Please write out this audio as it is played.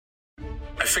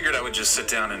figured I would just sit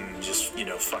down and just,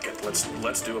 fuck it.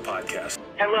 Let's do a podcast.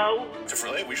 Hello?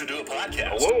 Hey, we should do a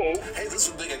podcast. Hello? Hey, this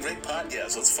would make a great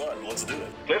podcast. It's fun. Let's do it.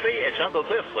 Cliffy, it's Uncle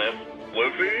Cliff.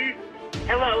 Cliffy?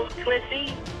 Hello,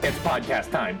 Cliffy? It's podcast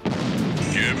time.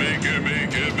 Gimme a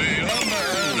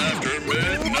man after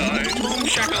midnight.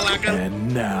 Shakalaka.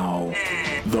 And now,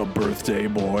 the Birthday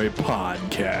Boy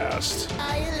Podcast.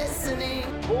 Are you listening?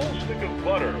 Full stick of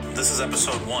butter. This is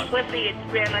episode 1. Cliffy,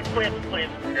 it's Grandma Cliff.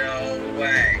 No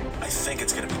way. I think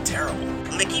it's going to be terrible.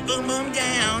 Licky boom boom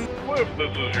down. Cliff,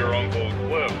 this is your Uncle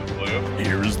Cliff.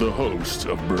 Here's the host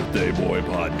of Birthday Boy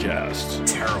Podcast,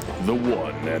 Terrible. the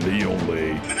one and the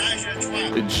only Menage a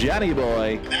trois. Johnny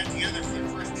Boy. Back together for the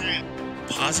first time.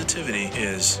 Positivity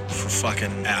is for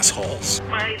fucking assholes.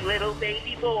 My little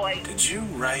baby boy. Did you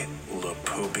write La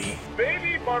Poopy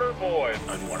Baby Butter Boy.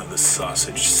 on one of the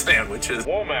sausage sandwiches?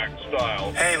 Womack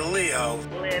style. Hey, Leo,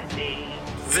 Cliffy.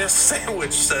 this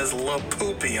sandwich says La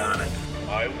Poopy on it.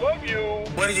 I love you.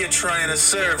 What are you trying to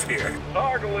serve here?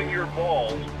 Toggling your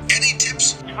balls. Any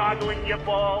tips Toggling your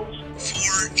balls.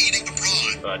 for eating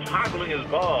abroad? Toggling his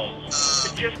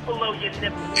balls. Just below your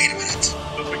nipple. Wait a minute.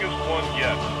 The biggest one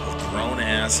yet.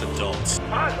 Grown-ass adults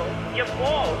Toggle your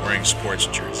balls. wearing sports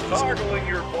jerseys. Toggling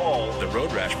your balls. The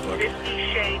Road Rash book. 50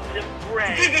 Shades of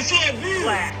Grey.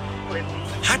 Black. Cliffy.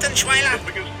 The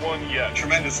biggest one yet.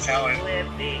 Tremendous talent.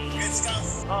 Cliffy. Good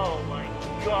stuff. Oh my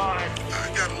God.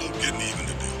 I got a little getting even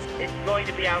to do. It's going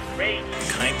to be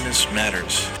outrageous. Kindness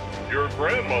matters. Your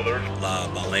grandmother. La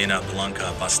Balena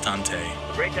Blanca Bastante.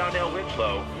 The Great Darnell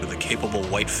Winslow. With a capable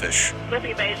whitefish.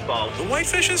 Cliffy Baseball. The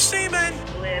whitefish is semen!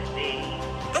 Cliffy.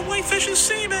 The whitefish is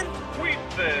semen! Wheat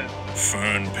Thin.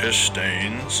 Fern piss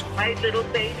stains. My little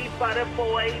baby butter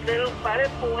boy,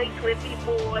 Cliffy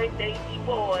boy, baby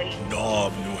boy.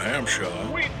 Knob, New Hampshire.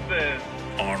 Wheat Thin.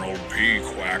 Arnold P.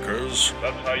 Quackers.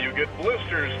 That's how you get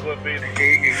blisters, Cliffy.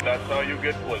 That's how you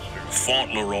get blisters.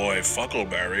 Fauntleroy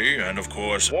Fuckleberry. And of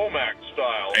course, Womack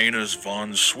style. Anus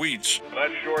Von Sweets. That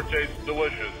sure tastes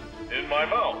delicious. In my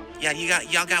mouth. Yeah,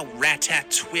 y'all got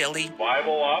Ratatouille.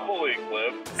 Bibleopoly,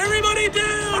 Cliff. Everybody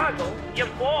down! Toggle your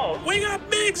balls. We got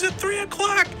Migs at 3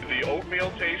 o'clock! The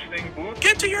oatmeal tasting booth.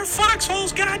 Get to your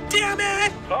foxholes,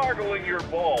 goddammit! Toggling your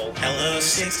balls. Hello,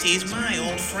 60s, my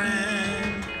old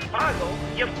friend. Toggle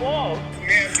your balls.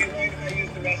 Yeah, do you mind if I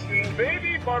use the restroom?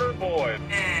 Baby Butter Boy.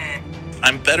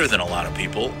 I'm better than a lot of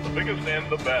people, The biggest and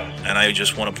the best. and I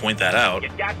just want to point that out. You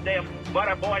goddamn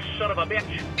butter boy son of a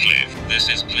bitch. Cliff, this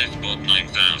is Cliffbook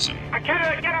 9000. I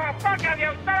can't get a fuck of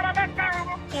you son of a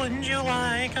bitch. Wouldn't you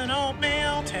like an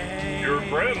oatmeal taste? Your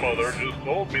grandmother just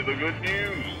told me the good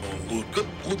news. Look up,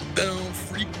 look down,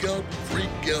 freak out,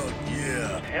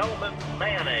 yeah. Hellman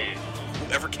mayonnaise.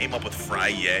 Whoever came up with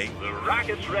Fry-Yay, The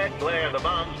rocket's red glare, the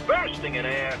bombs bursting in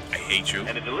air, I hate you.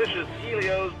 and a delicious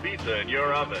Helios pizza in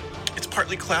your oven. It's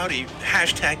partly cloudy,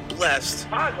 hashtag blessed.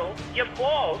 Toggle your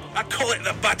balls. I call it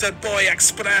the Buttered Boy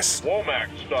Express. Womack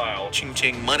style. Ching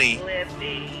ching money.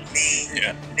 Cliffy. Me,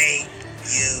 Yeah. Nate,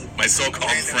 you. My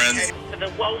so-called friends. For the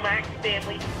Womack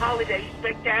family holiday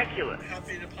spectacular.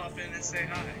 Happy to pop in and say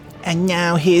hi. And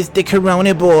now here's the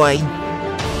Corona boy.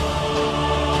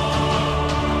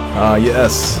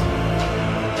 Yes.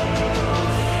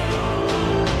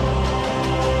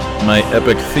 My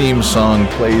epic theme song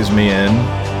plays me in.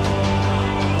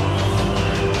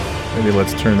 Maybe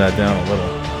let's turn that down a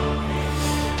little.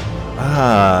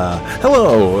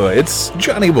 Hello, it's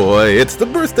Johnny Boy, it's the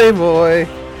Birthday Boy.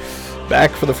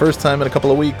 Back for the first time in a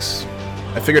couple of weeks.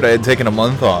 I figured I had taken a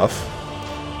month off.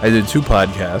 I did 2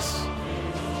 podcasts,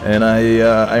 and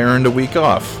I earned a week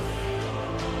off.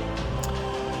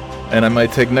 And I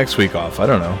might take next week off. I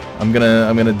don't know. I'm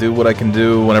gonna do what I can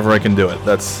do whenever I can do it.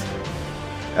 That's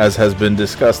as has been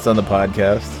discussed on the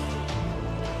podcast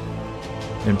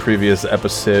in previous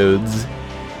episodes,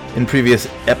 in previous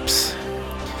eps.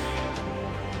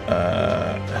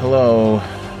 Hello,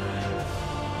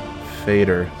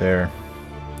 Fader. There.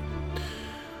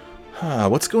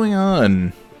 What's going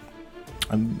on?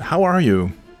 How are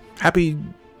you? Happy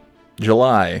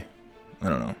July. I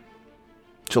don't know.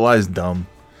 July's dumb.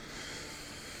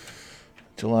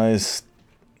 July's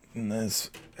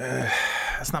it's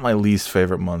not my least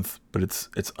favorite month, but it's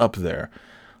up there.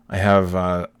 I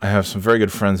have some very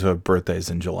good friends who have birthdays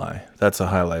in July. That's a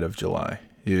highlight of July.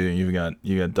 You got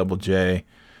Double J a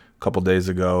couple days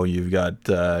ago. You've got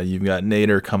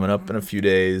Nader coming up in a few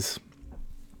days.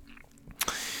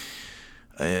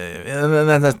 And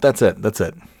that's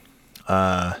it.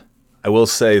 I will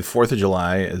say 4th of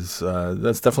July is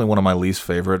that's definitely one of my least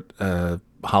favorite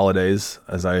holidays,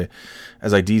 as I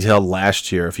detailed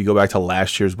last year. If you go back to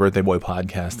last year's Birthday Boy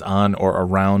podcast, on or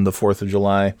around the 4th of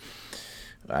July,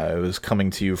 I was coming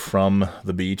to you from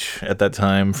the beach at that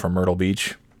time, from Myrtle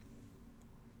Beach.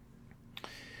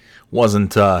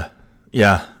 Wasn't,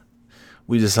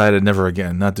 we decided never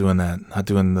again, not doing that, not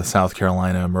doing the South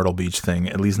Carolina Myrtle Beach thing,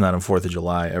 at least not on 4th of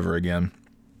July ever again.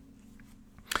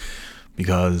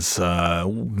 Because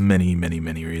many, many,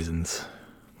 many reasons.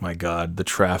 My God, the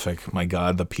traffic, my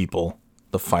God, the people,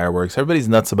 the fireworks. Everybody's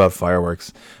nuts about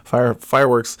fireworks.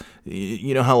 Fireworks,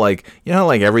 you know how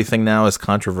everything now is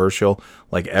controversial?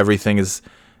 Like everything is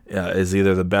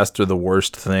either the best or the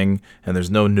worst thing, and there's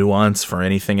no nuance for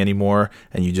anything anymore,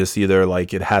 and you just either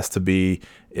like it has to be,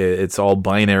 it's all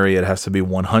binary, it has to be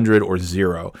 100 or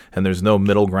 0, and there's no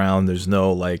middle ground, there's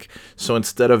no like, so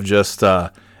instead of just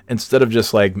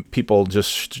like people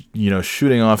just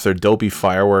shooting off their dopey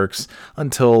fireworks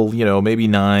until maybe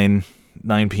 9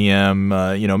 p.m.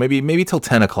 Maybe till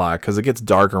 10 o'clock, because it gets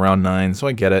dark around 9, so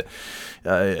I get it.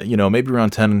 Maybe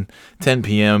around 10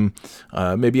 p.m.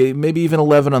 Maybe even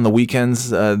 11 on the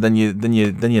weekends. Then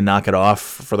you knock it off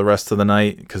for the rest of the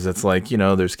night, because it's like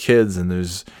there's kids and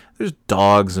there's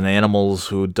dogs and animals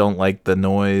who don't like the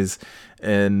noise,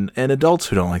 and adults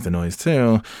who don't like the noise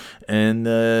too, and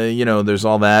there's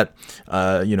all that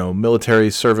military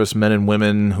service men and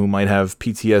women who might have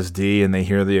PTSD and they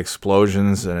hear the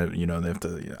explosions, and they have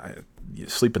to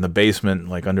sleep in the basement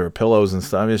like under pillows and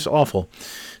stuff. I mean, it's awful.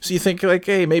 So you think like,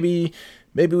 hey, maybe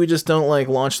we just don't like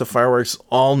launch the fireworks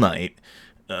all night,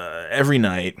 every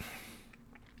night,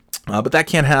 but that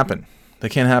can't happen. That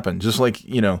can't happen. Just like,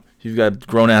 you've got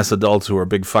grown-ass adults who are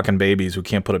big fucking babies who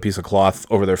can't put a piece of cloth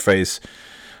over their face,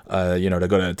 to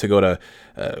go to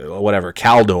whatever,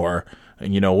 Caldor,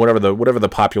 and, whatever the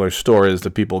popular store is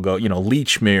that people go,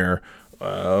 Lechmere,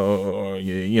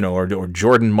 or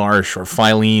Jordan Marsh or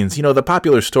Filene's, the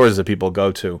popular stores that people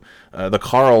go to, the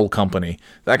Carl Company,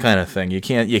 that kind of thing. You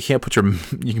can't put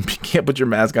your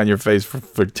mask on your face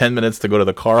for 10 minutes to go to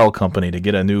the Carl Company to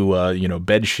get a new,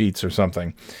 bed sheets or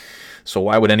something. So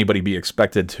why would anybody be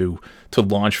expected to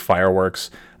launch fireworks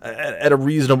at a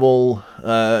reasonable,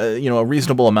 a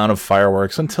reasonable amount of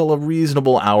fireworks until a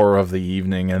reasonable hour of the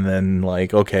evening, and then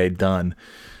like, okay, done.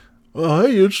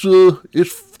 Hey, it's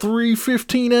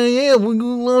 3:15 a.m. We're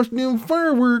gonna launch them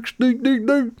fireworks.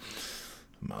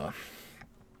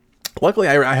 Luckily,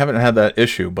 I haven't had that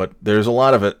issue, but there's a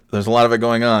lot of it. There's a lot of it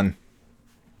going on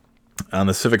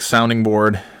the Civic Sounding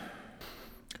Board.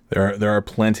 There are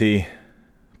plenty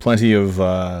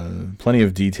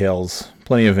of details,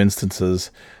 plenty of instances.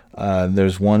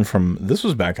 There's one this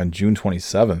was back on June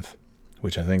 27th,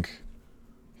 which I think,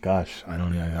 gosh,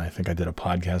 I think I did a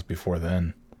podcast before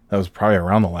then. That was probably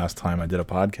around the last time I did a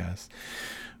podcast.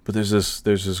 But there's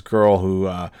this girl who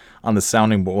on the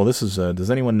sounding board. Well, this is does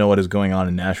anyone know what is going on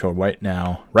in Nashville right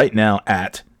now? Right now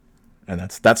and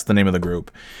that's the name of the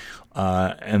group.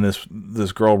 And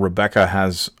this girl Rebecca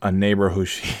has a neighbor who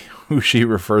she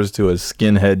refers to as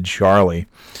Skinhead Charlie,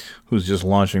 who's just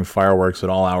launching fireworks at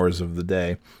all hours of the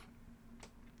day.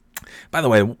 By the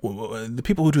way, the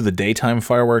people who do the daytime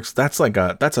fireworks, that's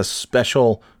a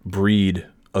special breed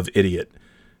of idiot.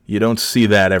 You don't see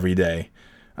that every day.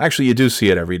 Actually, you do see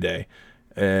it every day.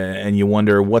 And you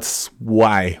wonder,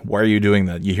 why are you doing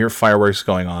that? You hear fireworks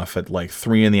going off at like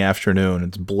 3 in the afternoon.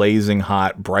 It's blazing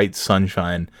hot, bright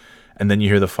sunshine. And then you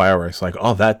hear the fireworks like,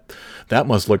 oh, that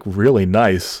must look really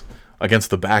nice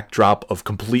against the backdrop of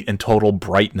complete and total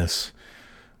brightness.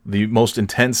 The most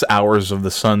intense hours of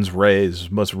the sun's rays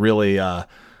must really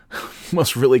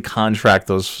contrast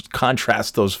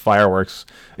those fireworks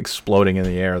exploding in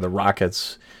the air. The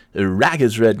rockets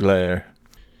red glare.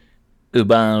 The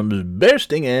bombs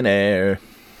bursting in air.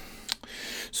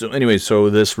 So anyway,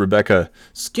 this Rebecca,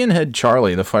 Skinhead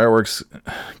Charlie, the fireworks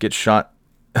get shot.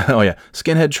 Oh yeah,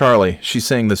 Skinhead Charlie. She's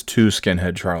saying this to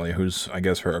Skinhead Charlie, who's, I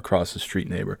guess, her across the street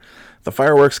neighbor. The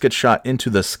fireworks get shot into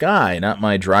the sky, not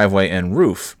my driveway and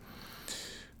roof.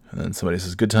 And then somebody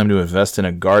says, good time to invest in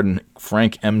a garden.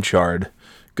 Frank M. Chard.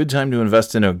 Good time to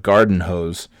invest in a garden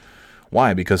hose.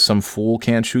 Why? Because some fool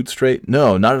can't shoot straight?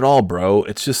 No, not at all, bro.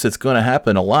 It's going to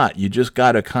happen a lot. You just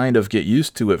got to kind of get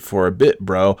used to it for a bit,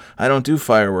 bro. I don't do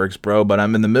fireworks, bro, but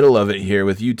I'm in the middle of it here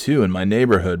with you too in my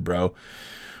neighborhood, bro.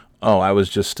 Oh, I was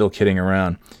just still kidding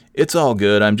around. It's all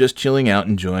good. I'm just chilling out,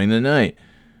 enjoying the night.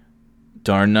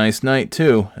 Darn nice night,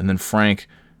 too. And then Frank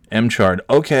M. Chard.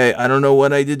 Okay, I don't know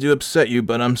what I did to upset you,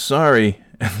 but I'm sorry.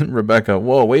 And then Rebecca.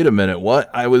 Whoa, wait a minute. What?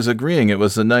 I was agreeing. It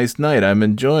was a nice night. I'm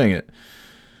enjoying it.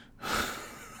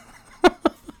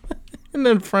 And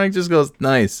then Frank just goes,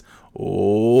 nice.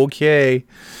 Okay.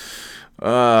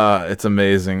 It's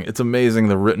amazing. It's amazing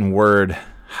the written word,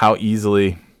 how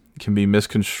easily it can be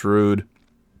misconstrued.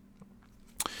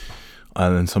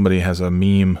 And then somebody has a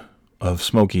meme of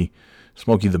Smokey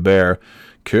the Bear.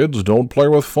 Kids, don't play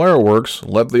with fireworks.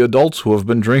 Let the adults who have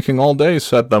been drinking all day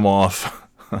set them off.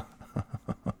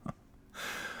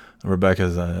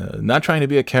 Rebecca's not trying to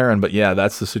be a Karen, but yeah,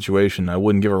 that's the situation. I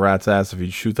wouldn't give a rat's ass if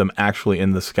you'd shoot them actually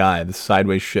in the sky. The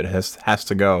sideways shit has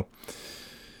to go.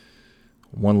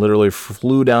 One literally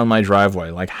flew down my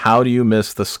driveway. Like, how do you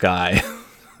miss the sky?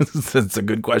 That's a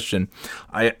good question.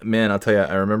 I'll tell you,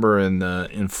 I remember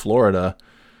in Florida,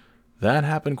 that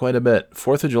happened quite a bit.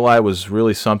 4th of July was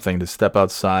really something to step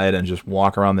outside and just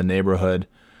walk around the neighborhood.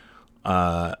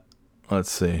 Let's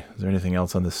see. Is there anything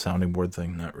else on this sounding board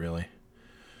thing? Not really.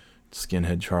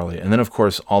 Skinhead Charlie. And then, of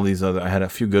course, all these other... I had a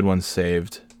few good ones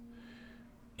saved.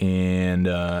 And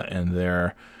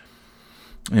there...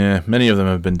 Yeah, many of them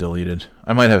have been deleted.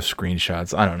 I might have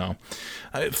screenshots. I don't know.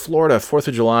 Florida, 4th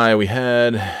of July, we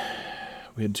had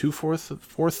 2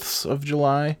 4ths of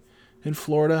July in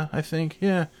Florida, I think.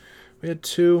 Yeah, we had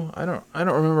 2. I don't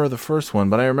remember the first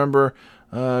one, but I remember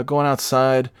going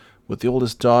outside with the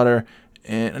oldest daughter,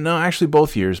 and no, actually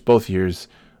both years,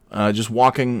 just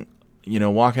walking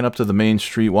up to the main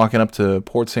street, walking up to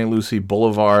Port St. Lucie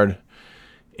Boulevard,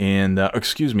 and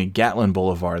Gatlin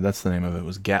Boulevard. That's the name of it. It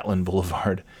was Gatlin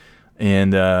Boulevard,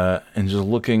 and just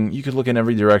looking. You could look in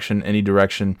every direction, any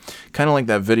direction. Kind of like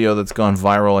that video that's gone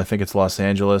viral. I think it's Los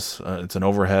Angeles. It's an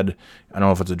overhead. I don't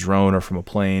know if it's a drone or from a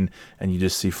plane, and you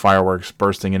just see fireworks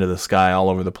bursting into the sky all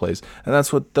over the place. And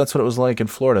that's what it was like in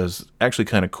Florida. It's actually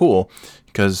kind of cool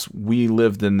because we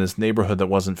lived in this neighborhood that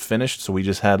wasn't finished, so we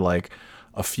just had like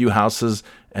a few houses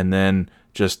and then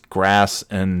just grass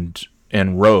and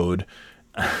road.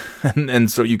 and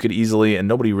so you could easily, and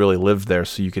nobody really lived there,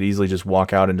 so you could easily just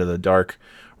walk out into the dark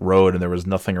road, and there was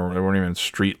nothing, there weren't even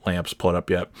street lamps put up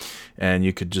yet, and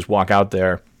you could just walk out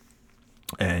there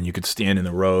and you could stand in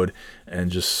the road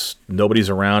and just nobody's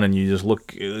around, and you just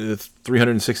look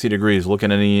 360 degrees, look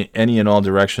in any and all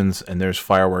directions, and there's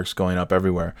fireworks going up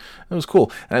everywhere. It was cool.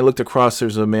 And I looked across,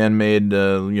 there's a man-made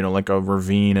like a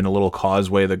ravine and a little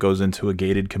causeway that goes into a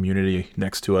gated community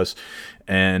next to us,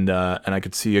 and I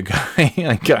could see a guy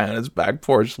on his back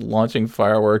porch launching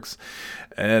fireworks,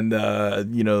 and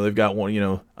they've got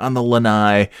one on the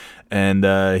lanai, and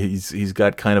he's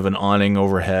got kind of an awning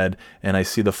overhead, and I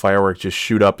see the firework just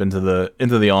shoot up into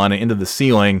the awning, into the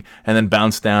ceiling, and then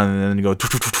bounce down, and then go.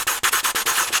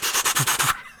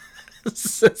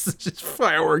 It's just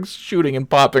fireworks shooting and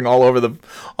popping all over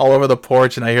the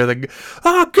porch, and I hear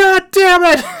oh god damn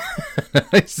it!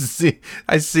 I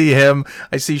see him.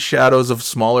 I see shadows of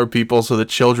smaller people, so the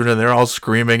children, and they're all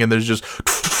screaming, and there's just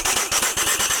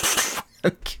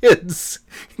kids,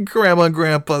 grandma and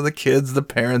grandpa, the kids, the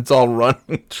parents all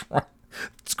running,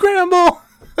 scramble.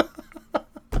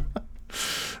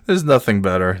 There's nothing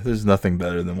better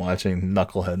than watching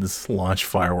knuckleheads launch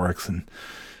fireworks and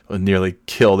nearly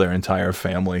kill their entire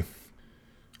family.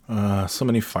 So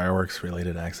many fireworks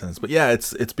related accidents, but yeah,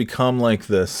 it's become like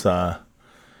this. Fireworks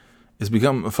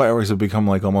have become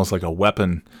like almost like a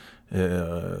weapon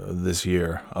this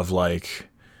year of like,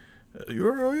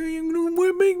 you're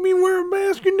gonna make me wear a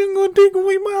mask and then gonna take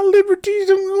away my liberties.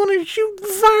 I'm gonna shoot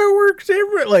fireworks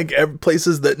every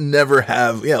places that never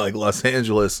have, like Los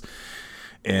Angeles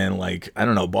and like, I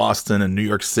don't know, Boston and New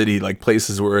York City, like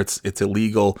places where it's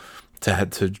illegal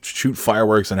to shoot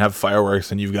fireworks and have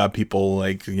fireworks, and you've got people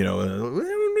like, my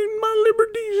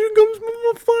liberties, here comes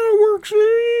my fireworks,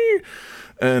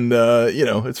 and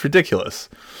it's ridiculous.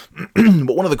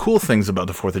 But one of the cool things about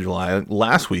the 4th of July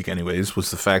last week anyways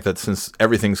was the fact that since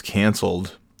everything's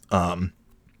canceled, or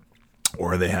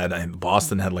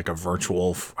Boston had like a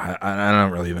virtual, I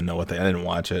don't really even know I didn't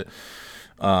watch it.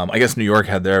 I guess New York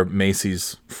had their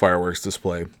Macy's fireworks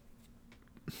display,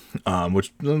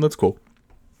 which that's cool.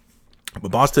 But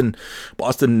Boston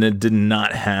did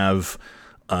not have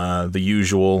the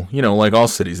usual, like all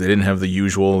cities, they didn't have the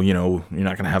usual, you're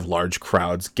not going to have large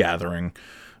crowds gathering,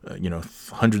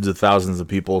 hundreds of thousands of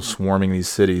people swarming these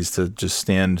cities to just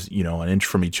stand, an inch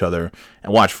from each other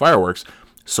and watch fireworks.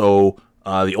 So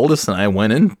the oldest and I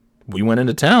went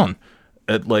into town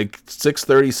at like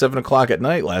 6:30, 7 o'clock at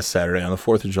night last Saturday on the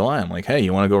 4th of July. I'm like, hey,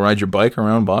 you want to go ride your bike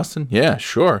around Boston? Yeah,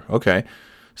 sure. Okay.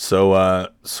 So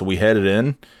we headed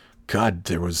in. God,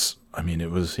 it was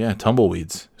tumbleweeds.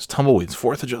 It was tumbleweeds.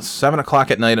 4th of July, 7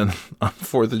 o'clock at night on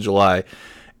 4th of July.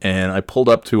 And I pulled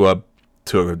up to a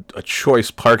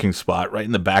choice parking spot right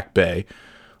in the back bay.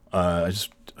 And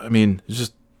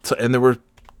there were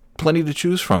plenty to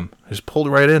choose from. I just pulled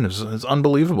right in. It was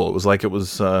unbelievable. It was like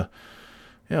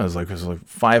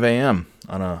 5 a.m.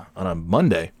 on a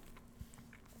Monday.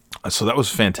 So that was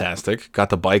fantastic.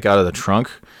 Got the bike out of the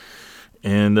trunk,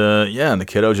 and and the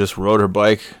kiddo just rode her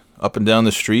bike up and down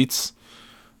the streets.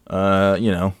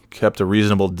 Kept a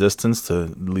reasonable distance to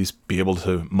at least be able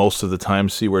to most of the time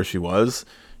see where she was.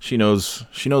 She knows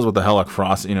what the hell a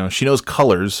cross, she knows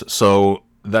colors, so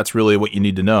that's really what you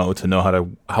need to know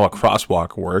how a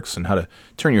crosswalk works and how to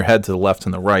turn your head to the left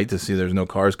and the right to see there's no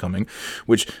cars coming,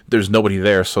 which there's nobody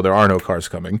there, so there are no cars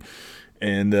coming.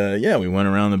 And we went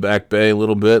around the Back Bay a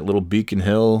little bit, little Beacon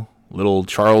Hill, little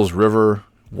Charles River,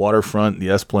 waterfront, the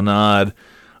Esplanade,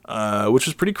 which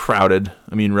was pretty crowded,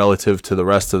 relative to the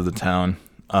rest of the town.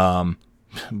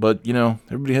 But,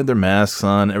 everybody had their masks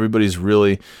on. Everybody's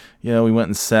really, we went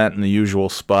and sat in the usual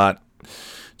spot,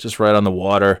 just right on the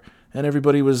water. And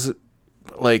everybody was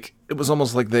like, it was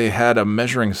almost like they had a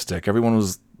measuring stick. Everyone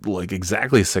was like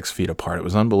exactly 6 feet apart. It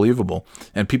was unbelievable.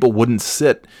 And people wouldn't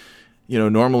sit.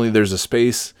 Normally there's a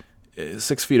space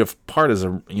 6 feet apart is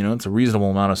it's a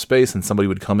reasonable amount of space, and somebody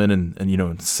would come in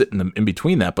and sit in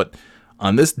between that. But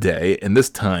on this day and this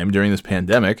time during this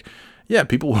pandemic,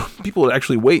 people would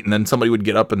actually wait, and then somebody would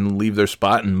get up and leave their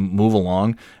spot and move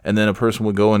along, and then a person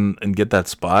would go and get that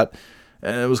spot.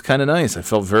 And it was kind of nice. I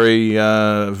felt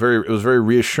it was very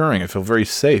reassuring. I felt very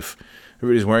safe.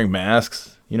 Everybody's wearing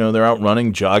masks. They're out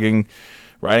running, jogging,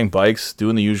 riding bikes,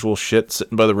 doing the usual shit,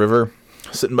 sitting by the river,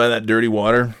 sitting by that dirty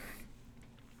water.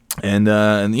 And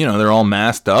they're all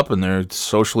masked up and they're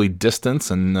socially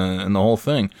distanced and the whole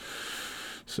thing.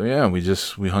 So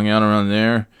we hung out around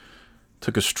there,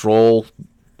 took a stroll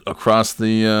across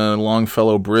the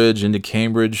Longfellow Bridge into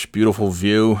Cambridge. Beautiful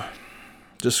view.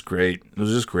 Just great. It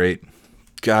was just great.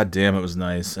 God damn, it was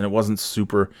nice. And it wasn't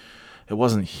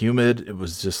humid. It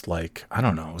was just like, I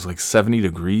don't know, it was like 70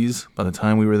 degrees by the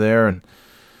time we were there, and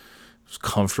it was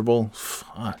comfortable. It's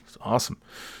awesome.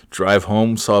 Drive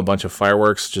home, saw a bunch of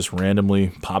fireworks just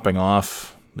randomly popping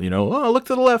off. Look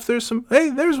to the left, there's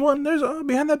one,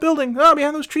 behind that building,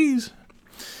 behind those trees.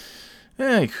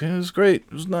 Hey, it was great.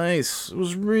 It was nice. It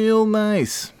was real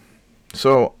nice.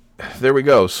 So, there we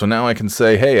go. So now I can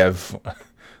say, hey, I've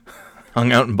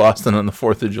hung out in Boston on the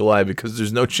 4th of July, because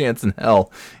there's no chance in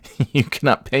hell you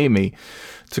cannot pay me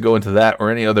to go into that or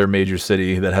any other major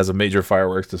city that has a major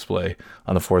fireworks display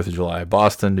on the 4th of July.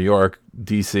 Boston, New York,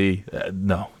 D.C.,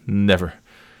 no, never.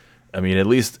 At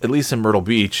least in Myrtle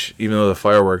Beach, even though the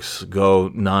fireworks go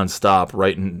nonstop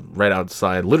right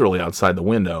outside, literally outside the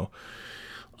window,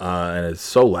 and it's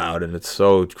so loud and it's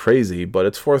so crazy, but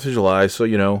it's 4th of July, so,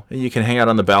 you can hang out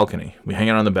on the balcony. We hang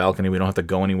out on the balcony. We don't have to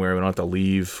go anywhere. We don't have to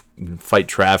leave, fight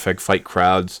traffic, fight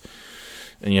crowds,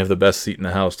 and you have the best seat in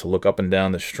the house to look up and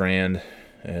down the Strand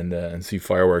and see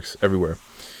fireworks everywhere.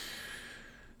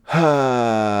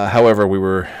 However, we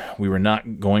were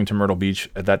not going to Myrtle Beach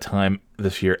at that time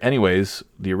this year. Anyways,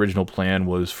 the original plan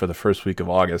was for the first week of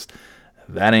August.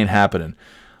 That ain't happening.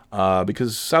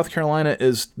 Because South Carolina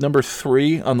is number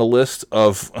 3 on the list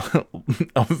of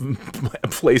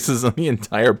places on the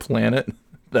entire planet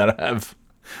that have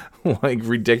like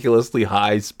ridiculously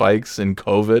high spikes in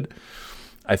COVID.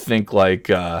 I think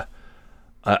I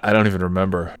don't even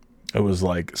remember. It was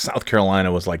like South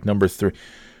Carolina was like number 3.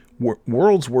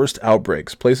 World's worst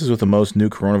outbreaks. Places with the most new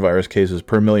coronavirus cases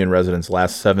per million residents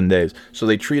last 7 days. So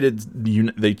they treated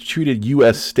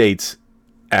U.S. states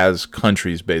as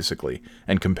countries, basically,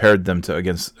 and compared them to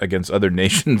against other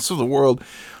nations of the world.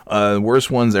 Worst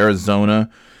ones: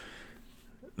 Arizona,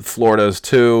 Florida's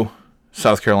 2,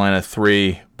 South Carolina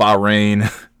 3,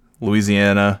 Bahrain,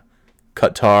 Louisiana,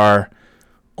 Qatar,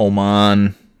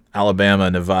 Oman,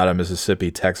 Alabama, Nevada, Mississippi,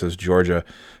 Texas, Georgia,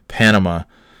 Panama,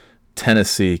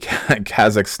 Tennessee,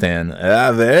 Kazakhstan.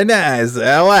 Very nice.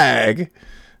 I like.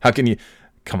 How can you?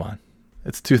 Come on.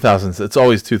 It's 2000. It's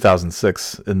always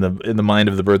 2006 in the mind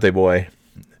of the birthday boy.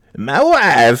 My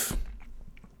wife,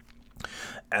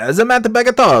 Samantha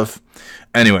Begatov.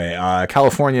 Anyway,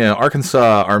 California,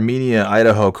 Arkansas, Armenia,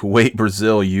 Idaho, Kuwait,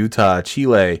 Brazil, Utah,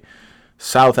 Chile,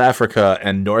 South Africa,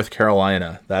 and North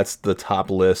Carolina. That's the top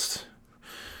list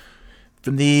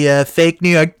from the fake New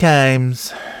York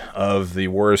Times of the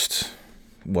worst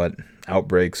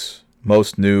outbreaks,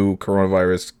 most new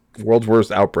coronavirus, world's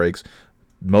worst outbreaks.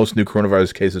 Most new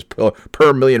coronavirus cases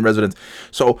per million residents.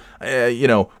 So,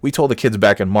 we told the kids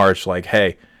back in March, like,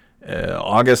 hey,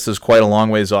 August is quite a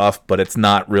long ways off, but it's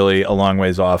not really a long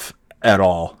ways off at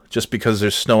all. Just because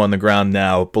there's snow on the ground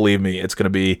now, believe me, it's going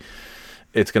to be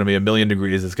a million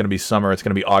degrees. It's going to be summer. It's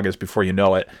going to be August before you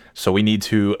know it. So we need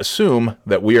to assume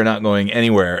that we are not going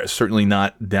anywhere, certainly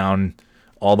not down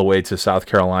all the way to South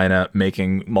Carolina,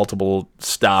 making multiple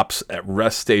stops at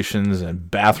rest stations and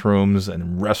bathrooms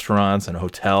and restaurants and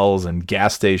hotels and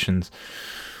gas stations,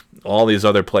 all these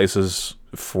other places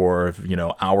for,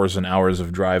 hours and hours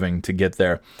of driving to get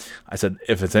there. I said,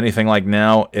 if it's anything like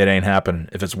now, it ain't happening.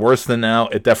 If it's worse than now,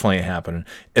 it definitely ain't happening.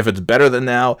 If it's better than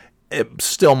now, it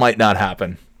still might not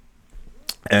happen.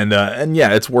 And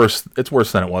yeah, it's worse. It's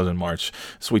worse than it was in March.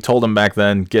 So we told him back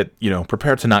then,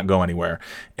 prepare to not go anywhere.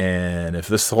 And if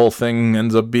this whole thing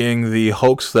ends up being the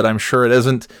hoax that I'm sure it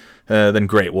isn't, then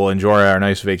great. We'll enjoy our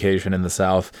nice vacation in the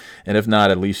South. And if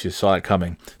not, at least you saw it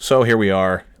coming. So here we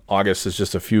are. August is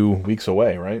just a few weeks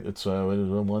away, right? It's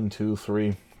 1, 2,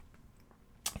 3.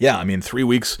 Yeah, I mean, 3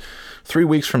 weeks. 3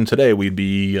 weeks from today, we'd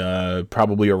be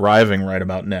probably arriving right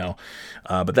about now.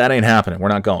 But that ain't happening. We're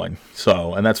not going.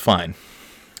 So, and that's fine.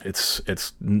 It's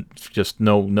just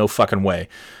no fucking way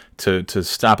to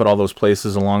stop at all those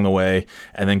places along the way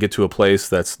and then get to a place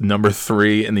that's number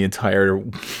 3 in the entire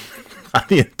on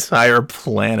the entire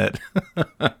planet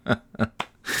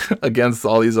against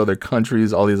all these other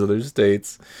countries, all these other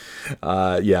states.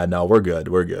 Yeah, no, we're good.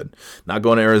 We're good. Not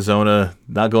going to Arizona,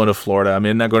 not going to Florida. I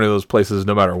mean, not going to those places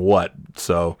no matter what.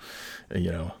 So,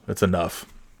 it's enough.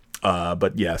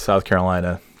 But yeah, South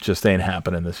Carolina just ain't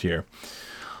happening this year.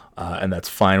 And that's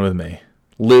fine with me.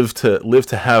 Live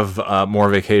to have more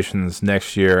vacations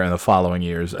next year and the following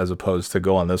years, as opposed to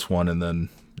go on this one and then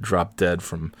drop dead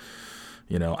from,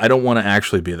 I don't want to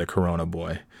actually be the Corona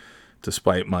boy,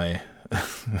 despite my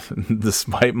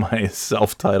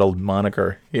self-titled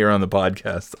moniker here on the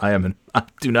podcast. I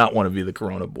do not want to be the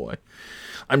Corona boy.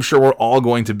 I'm sure we're all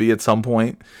going to be at some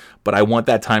point, but I want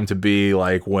that time to be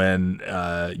like when,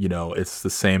 it's the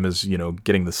same as,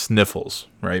 getting the sniffles,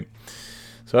 right?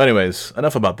 So anyways,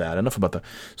 enough about that.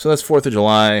 So that's 4th of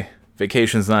July.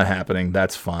 Vacation's not happening.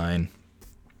 That's fine.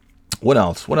 What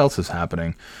else? What else is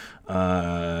happening?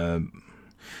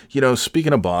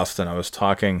 Speaking of Boston,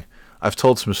 I've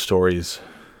told some stories.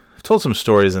 I've told some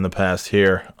stories in the past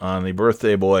here on the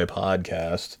Birthday Boy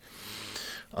podcast.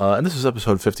 And this is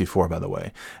episode 54, by the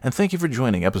way. And thank you for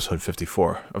joining episode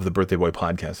 54 of the Birthday Boy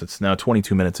podcast. It's now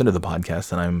 22 minutes into the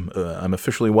podcast, and I'm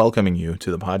officially welcoming you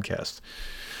to the podcast.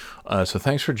 So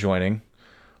thanks for joining.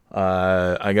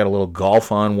 I got a little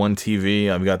golf on one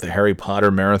TV. I've got the Harry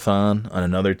Potter marathon on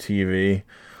another TV.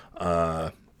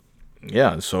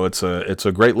 Yeah, so it's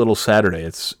a great little Saturday.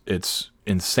 It's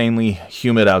insanely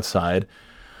humid outside.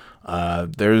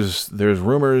 There's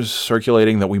rumors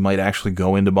circulating that we might actually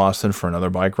go into Boston for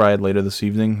another bike ride later this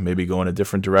evening. Maybe go in a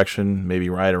different direction. Maybe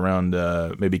ride around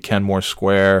maybe Kenmore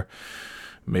Square.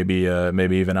 Maybe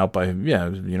even out by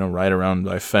ride around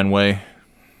by Fenway.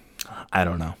 I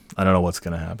don't know. I don't know what's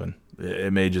going to happen.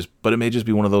 It may just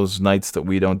be one of those nights that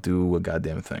we don't do a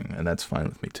goddamn thing, and that's fine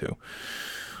with me too.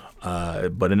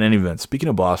 But in any event, speaking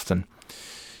of Boston,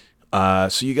 so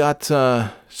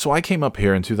I came up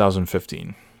here in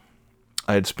 2015.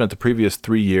 I had spent the previous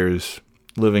 3 years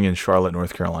living in Charlotte,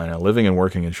 North Carolina, living and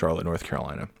working in Charlotte, North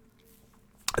Carolina.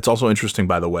 It's also interesting,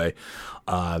 by the way,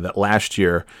 that last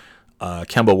year,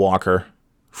 Kemba Walker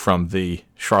from the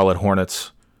Charlotte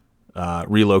Hornets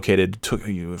relocated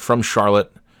from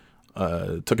Charlotte,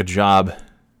 took a job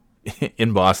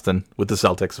in Boston with the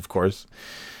Celtics, of course,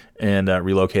 and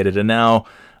relocated. And now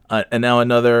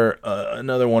another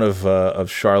one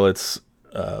of Charlotte's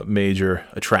major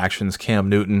attractions, Cam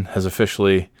Newton, is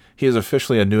officially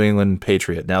a New England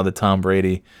Patriot. Now that Tom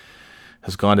Brady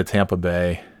has gone to Tampa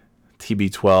Bay,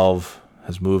 TB12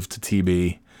 has moved to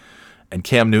TB, and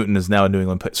Cam Newton is now a New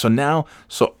England Patriot.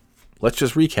 So let's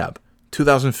just recap.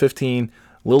 2015,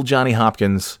 Lil Johnny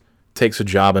Hopkins takes a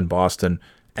job in Boston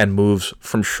and moves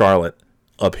from Charlotte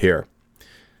up here.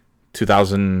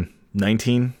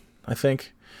 2019, I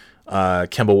think,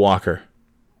 Kemba Walker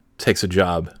takes a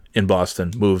job in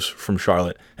Boston, moves from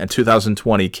Charlotte. And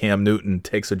 2020, Cam Newton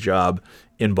takes a job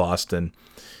in Boston,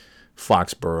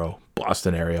 Foxborough,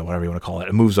 Boston area, whatever you want to call it,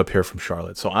 and moves up here from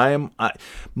Charlotte. So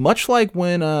much like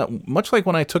when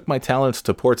I took my talents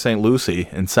to Port St. Lucie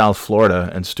in South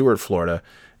Florida and Stuart, Florida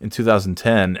in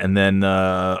 2010, and then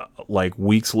like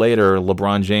weeks later,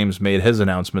 LeBron James made his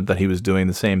announcement that he was doing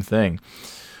the same thing.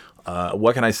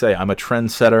 What can I say? I'm a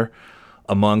trendsetter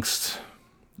amongst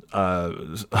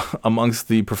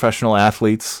the professional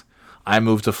athletes. I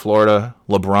moved to Florida.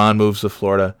 LeBron moves to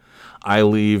Florida. I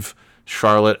leave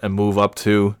Charlotte and move up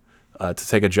to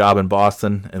take a job in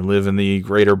Boston and live in the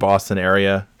greater Boston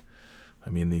area.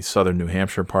 I mean, the southern New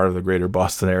Hampshire part of the greater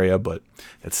Boston area, but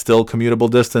it's still commutable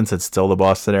distance. It's still the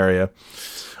Boston area.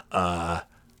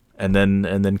 And then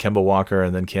Kemba Walker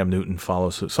and then Cam Newton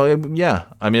follow suit. So yeah,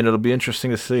 I mean, it'll be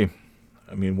interesting to see.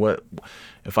 I mean, what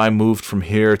if I moved from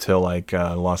here to like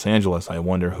Los Angeles? I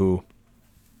wonder who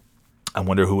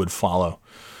would follow.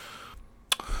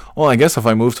 Well, I guess if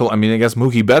I move to, I guess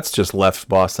Mookie Betts just left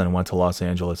Boston and went to Los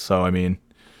Angeles. So,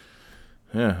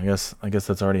 yeah, I guess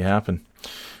that's already happened.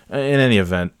 In any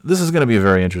event, this is going to be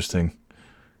very interesting.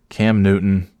 Cam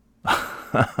Newton,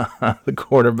 the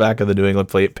quarterback of the New England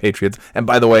Patriots. And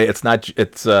by the way, it's not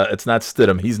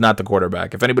Stidham. He's not the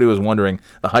quarterback. If anybody was wondering,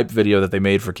 the hype video that they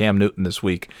made for Cam Newton this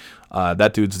week,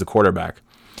 that dude's the quarterback,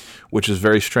 which is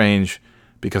very strange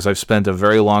because I've spent a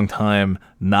very long time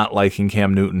not liking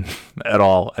Cam Newton at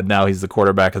all, and now he's the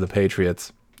quarterback of the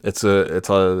Patriots. It's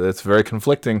very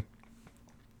conflicting.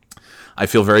 I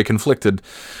feel very conflicted.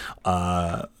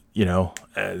 Yeah,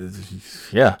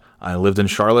 I lived in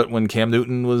Charlotte when Cam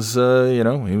Newton was,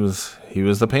 he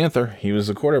was the Panther. He was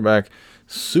the quarterback.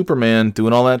 Superman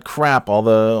doing all that crap, all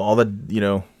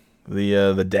the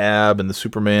the dab and the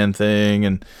Superman thing,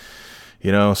 and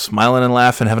smiling and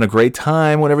laughing, having a great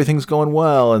time when everything's going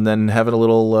well, and then having a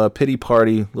little pity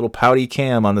party, little pouty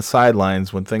Cam on the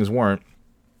sidelines when things weren't.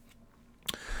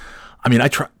 I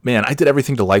did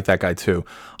everything to like that guy too.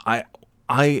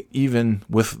 I even,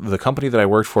 with the company that I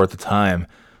worked for at the time,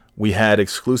 we had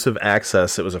exclusive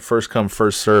access. It was a first come,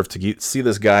 first serve to see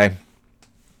this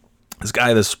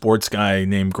sports guy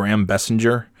named Graham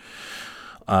Bessinger,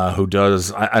 who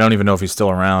does, I don't even know if he's still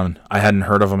around. I hadn't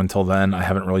heard of him until then. I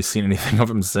haven't really seen anything of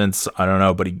him since. I don't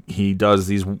know, but he does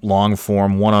these long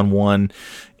form, one-on-one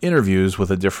interviews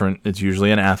with it's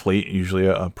usually an athlete, usually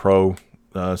a pro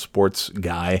sports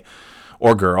guy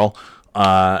or girl.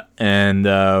 And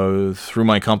through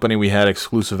my company, we had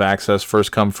exclusive access,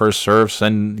 first come, first serve,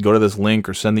 go to this link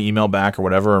or send the email back or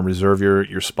whatever and reserve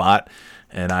your spot.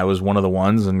 And I was one of the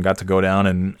ones and got to go down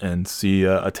and see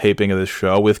a taping of this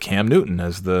show with Cam Newton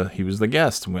he was the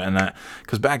guest. And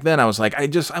because back then I was like, I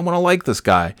want to like this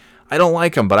guy. I don't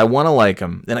like him, but I want to like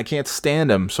him, and I can't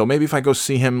stand him. So maybe if I go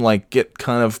see him, get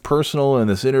kind of personal in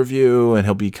this interview, and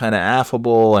he'll be kind of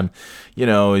affable, and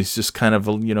he's just kind of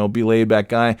be laid back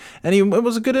guy. And it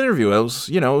was a good interview. It was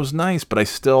it was nice, but I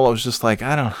was just like,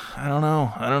 I don't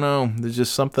know. There's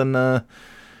just something,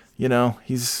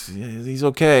 he's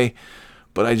okay,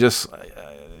 but I just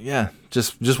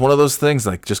one of those things,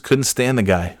 just couldn't stand the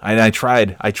guy. I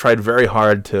tried very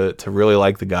hard to really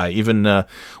like the guy. Even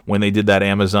when they did that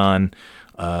Amazon,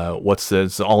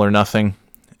 it's All or Nothing,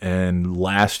 and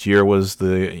last year was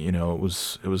it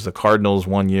was the Cardinals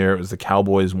one year, it was the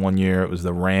Cowboys one year, it was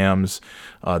the Rams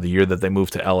the year that they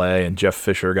moved to LA and Jeff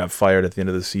Fisher got fired at the end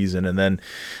of the season, and then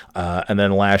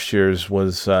last year's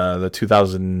was the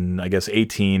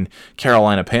 2018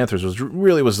 Carolina Panthers was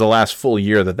the last full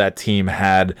year that team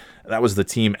had. That was the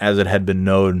team as it had been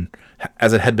known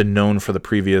for the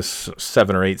previous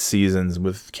 7 or 8 seasons,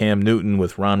 with Cam Newton,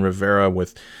 with Ron Rivera,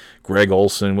 with Greg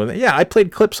Olsen. I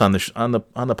played clips on the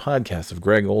podcast of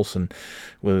Greg Olsen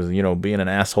with being an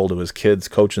asshole to his kids,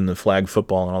 coaching the flag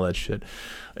football and all that shit,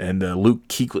 and Luke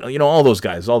Kuechly, all those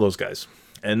guys,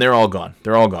 and they're all gone.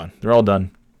 They're all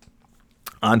done.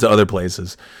 On to other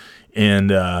places,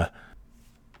 and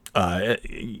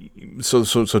so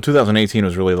 2018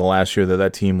 was really the last year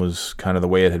that team was kind of the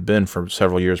way it had been for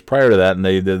several years prior to that, and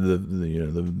they did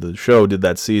the show did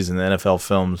that season, the NFL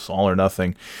Films All or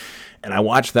Nothing, and I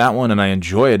watched that one and I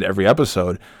enjoyed every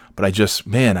episode, but I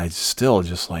still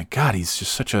just like, God, he's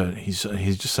just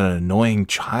he's just an annoying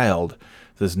child,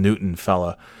 this Newton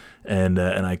fella, and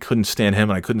I couldn't stand him,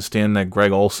 and I couldn't stand that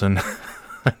Greg Olsen.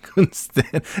 I couldn't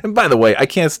stand, and by the way, I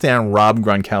can't stand Rob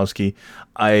Gronkowski.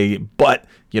 But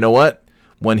you know what?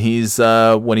 When he's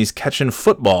catching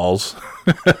footballs,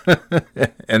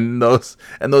 and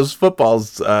those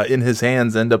footballs in his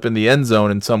hands end up in the end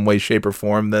zone in some way, shape, or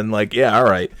form, then all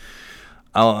right,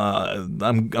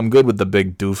 I'm good with the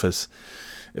big doofus.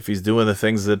 If he's doing the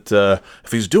things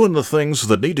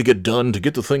that need to get done, to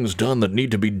get the things done that need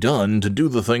to be done, to do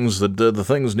the things that the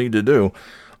things need to do.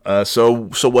 So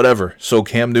whatever. So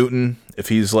Cam Newton, if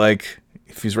he's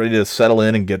ready to settle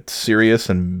in and get serious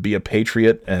and be a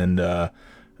patriot, and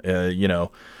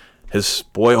his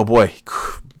boy,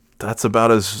 that's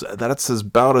about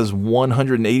as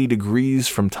 180 degrees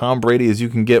from Tom Brady as you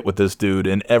can get with this dude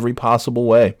in every possible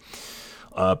way,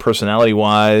 personality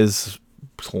wise,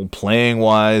 playing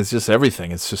wise, just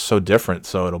everything. It's just so different.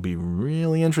 So it'll be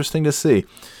really interesting to see.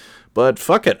 But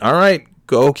fuck it. All right.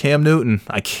 Go Cam Newton.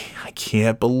 I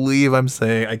can't believe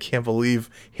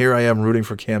here I am rooting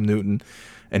for Cam Newton.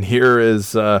 And here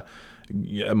is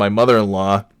my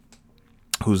mother-in-law,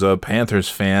 who's a Panthers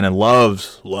fan and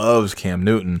loves Cam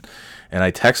Newton. And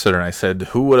I texted her and I said,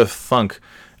 who would have thunk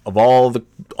of all the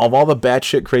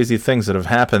batshit crazy things that have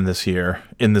happened this year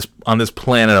on this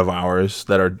planet of ours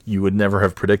that you would never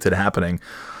have predicted happening?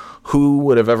 Who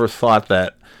would have ever thought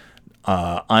that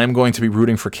I'm going to be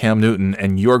rooting for Cam Newton,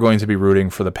 and you're going to be rooting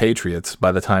for the Patriots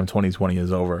by the time 2020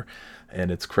 is over.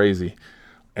 And it's crazy.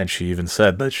 And she even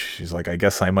said that she's like, I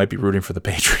guess I might be rooting for the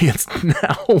Patriots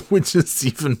now, which is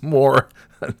even more,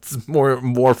 it's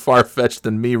more far-fetched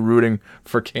than me rooting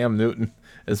for Cam Newton.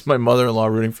 It's my mother-in-law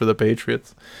rooting for the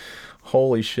Patriots.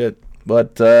 Holy shit.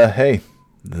 But hey,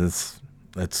 it's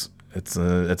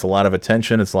a lot of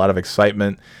attention. It's a lot of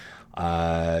excitement.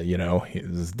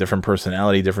 It's different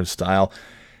personality, different style.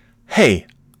 Hey,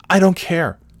 I don't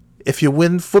care. If you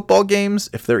win football games,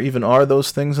 if there even are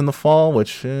those things in the fall,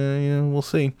 which we'll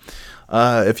see.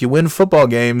 If you win football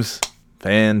games,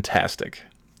 fantastic.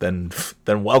 Then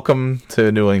welcome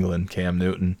to New England, Cam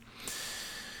Newton.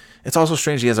 It's also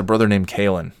strange he has a brother named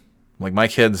Kalen. Like my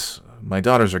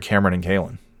daughters are Cameron and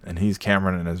Kalen, and he's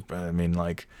Cameron and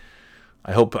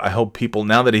I hope people,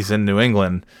 now that he's in New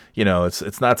England,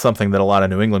 it's not something that a lot of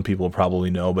New England people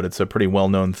probably know, but it's a pretty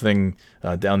well-known thing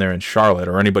down there in Charlotte,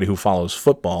 or anybody who follows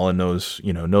football and knows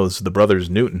the brothers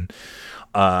Newton.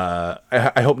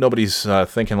 I hope nobody's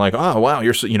thinking like, oh wow,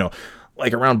 you're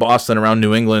like around Boston, around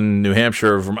New England, New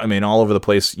Hampshire, all over the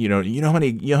place. You know how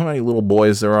many little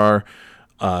boys there are.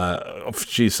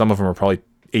 Some of them are probably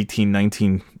 18,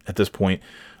 19 at this point,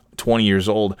 20 years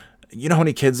old. You know how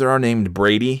many kids there are named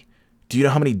Brady? Do you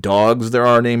know how many dogs there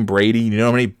are named Brady? You know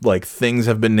how many things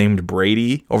have been named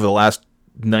Brady over the last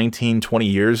 19, 20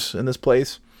 years in this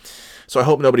place? So I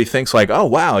hope nobody thinks like, oh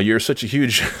wow, you're such a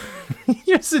huge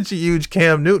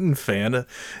Cam Newton fan.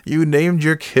 You named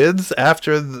your kids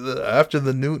after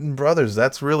the Newton brothers.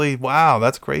 That's really, wow,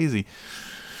 that's crazy.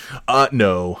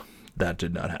 No, that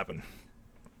did not happen.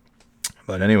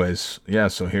 But anyways, yeah,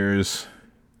 so here's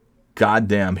Cam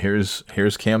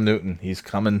Newton. He's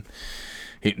coming.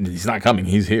 He's not coming.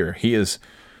 He's here. He's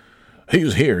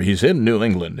here. He's in New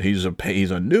England. He's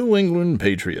a New England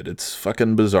Patriot. It's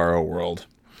fucking bizarro world.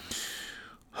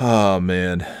 Oh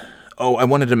man. Oh, I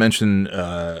wanted to mention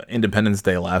Independence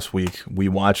Day last week. We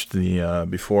watched the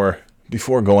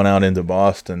before going out into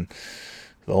Boston.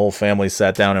 The whole family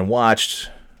sat down and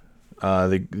watched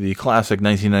the classic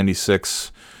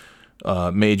 1996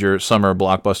 major summer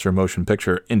blockbuster motion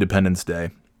picture Independence Day,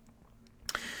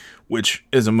 which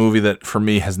is a movie that for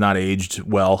me has not aged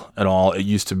well at all. It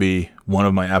used to be one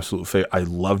of my absolute favorite. I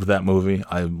loved that movie.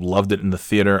 I loved it in the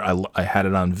theater. I had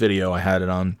it on video. I had it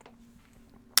on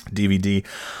DVD.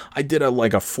 I did a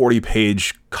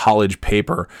 40-page college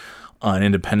paper on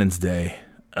Independence Day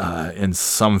in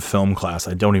some film class.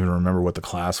 I don't even remember what the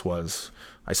class was.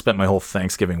 I spent my whole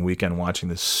Thanksgiving weekend watching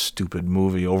this stupid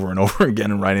movie over and over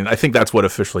again and writing. I think that's what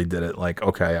officially did it.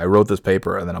 Okay, I wrote this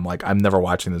paper and then I'm like, I'm never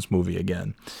watching this movie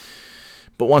again.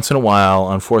 But once in a while,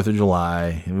 on 4th of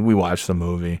July, we watch the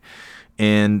movie.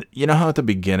 And you know how at the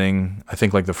beginning, I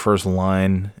think the first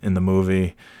line in the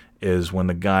movie is when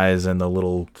the guy's in the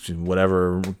little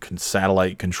whatever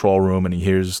satellite control room and he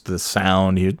hears the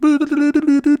sound. He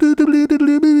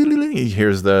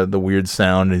hears the weird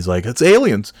sound and he's like, it's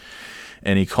aliens.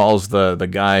 And he calls the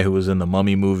guy who was in the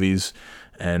Mummy movies,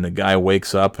 and the guy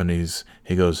wakes up and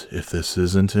he goes, if this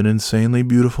isn't an insanely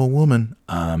beautiful woman,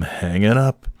 I'm hanging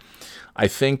up. I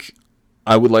think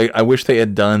I wish they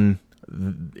had done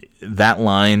that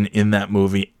line in that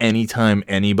movie anytime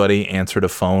anybody answered a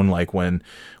phone, like when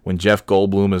Jeff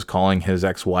Goldblum is calling his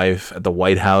ex-wife at the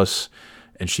White House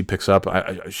and she picks up,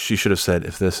 she should have said,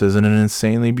 if this isn't an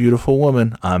insanely beautiful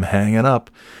woman, I'm hanging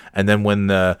up. And then when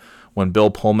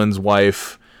Bill Pullman's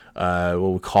wife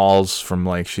calls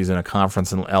from she's in a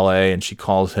conference in LA and she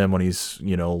calls him when he's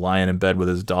lying in bed with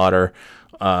his daughter,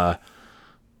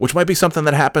 which might be something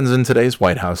that happens in today's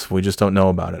White House. We just don't know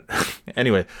about it.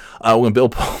 Anyway, when Bill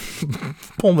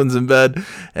Pullman's in bed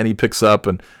and he picks up,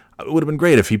 and it would have been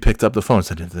great if he picked up the phone and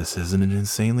said, if this isn't an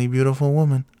insanely beautiful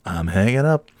woman, I'm hanging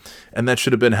up. And that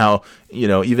should have been how,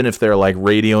 even if they're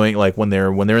radioing, when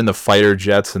they're in the fighter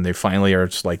jets and they finally are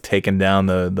just taking down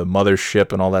the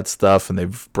mothership and all that stuff, and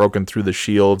they've broken through the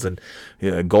shields, and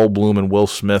Goldblum and Will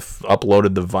Smith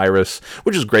uploaded the virus,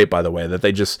 which is great, by the way, that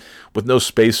they just, with no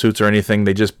spacesuits or anything,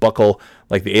 they just buckle,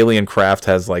 the alien craft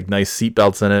has nice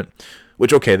seatbelts in it.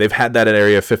 Which, okay, they've had that at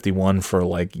Area 51 for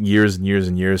years and years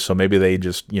and years. So maybe they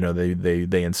just,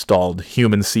 they installed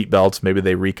human seatbelts. Maybe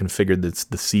they reconfigured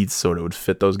the seats so it would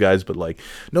fit those guys. But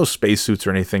no spacesuits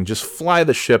or anything. Just fly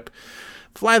the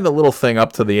little thing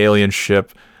up to the alien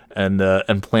ship and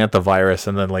plant the virus.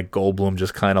 And then Goldblum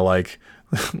just kind of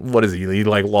what is he? He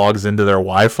logs into their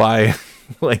Wi-Fi.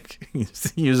 He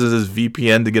uses his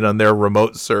VPN to get on their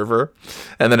remote server.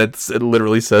 And then it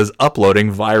literally says uploading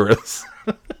virus.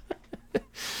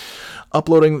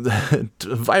 Uploading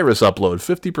virus upload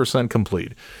 50%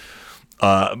 complete.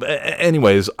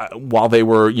 Anyways, while they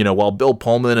were, while Bill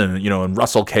Pullman and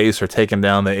Russell Case are taking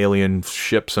down the alien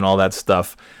ships and all that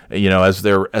stuff, as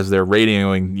they're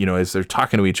radioing, as they're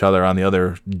talking to each other on the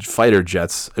other fighter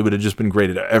jets, it would have just been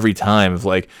great every time of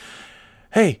like,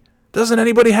 hey, doesn't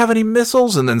anybody have any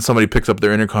missiles? And then somebody picks up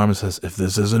their intercom and says, if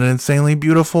this isn't an insanely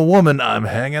beautiful woman, I'm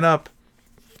hanging up.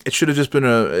 It should have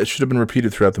been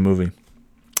repeated throughout the movie.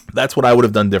 That's what I would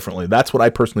have done differently. That's what I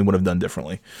personally would have done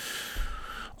differently.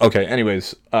 Okay,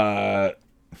 anyways, so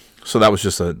that was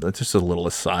just a little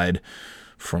aside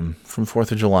from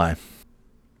 4th of July.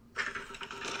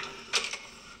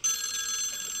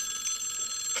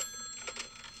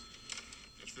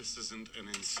 If this isn't an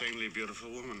insanely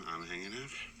beautiful woman, I'm hanging out.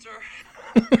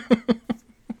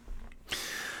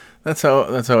 That's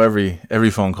how every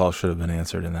phone call should have been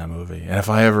answered in that movie. And if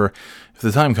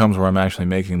the time comes where I'm actually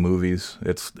making movies,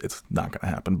 it's not going to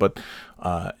happen. But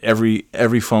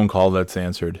every phone call that's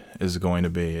answered is going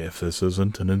to be, if this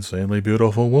isn't an insanely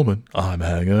beautiful woman, I'm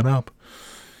hanging up.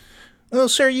 Oh,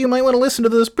 sir, you might want to listen to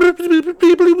this. Oh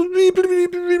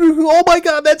my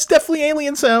God, that's definitely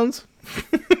alien sounds.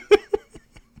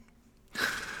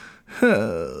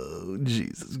 Oh,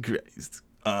 Jesus Christ.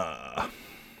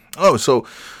 So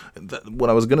what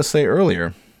I was going to say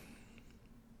earlier,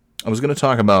 I was going to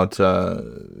talk about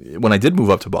when I did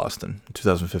move up to Boston in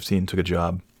 2015, took a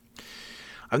job.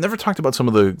 I've never talked about some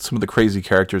of the crazy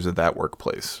characters at that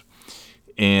workplace.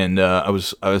 And I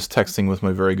was texting with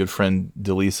my very good friend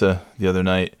Delisa the other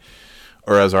night,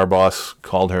 or as our boss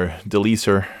called her,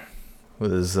 Deliser,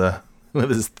 with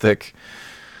his thick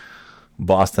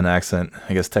Boston accent.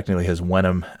 I guess technically his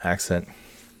Wenham accent.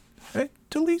 Hey,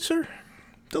 Deliser.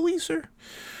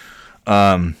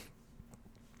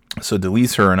 So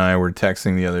Deliser and I were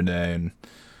texting the other day, and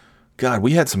God,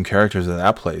 we had some characters at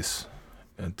that place,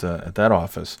 at that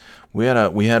office. We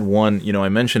had one. I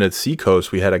mentioned at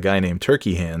Seacoast we had a guy named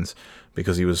Turkey Hands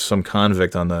because he was some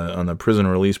convict on the prison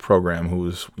release program who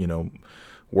was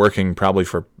working probably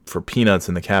for peanuts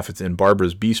in the cafe in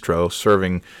Barbara's Bistro,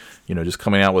 serving just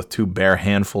coming out with 2 bare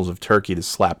handfuls of turkey to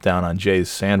slap down on Jay's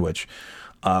sandwich.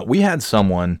 We had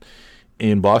someone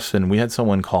in Boston. We had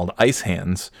someone called Ice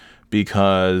Hands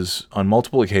because on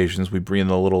multiple occasions we'd be in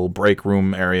the little break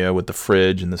room area with the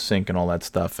fridge and the sink and all that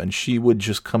stuff, and she would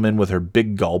just come in with her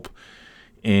big gulp,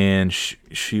 and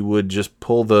she would just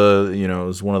pull it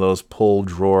was one of those pull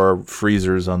drawer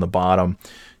freezers on the bottom.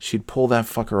 She'd pull that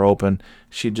fucker open.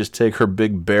 She'd just take her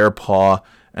big bare paw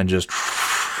and just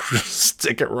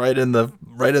stick it right in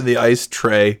the ice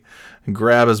tray and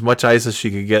grab as much ice as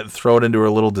she could get, throw it into her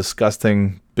little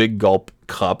disgusting big gulp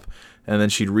cup, and then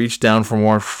she'd reach down for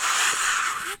more,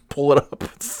 pull it up,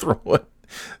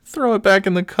 throw it back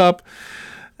in the cup,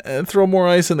 and throw more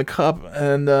ice in the cup,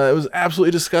 and it was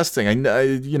absolutely disgusting. I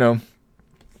not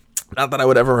that I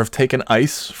would ever have taken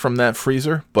ice from that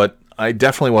freezer, but I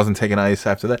definitely wasn't taking ice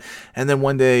after that. And then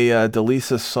one day,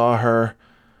 Delisa saw her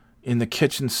in the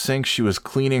kitchen sink. She was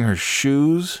cleaning her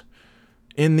shoes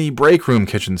in the break room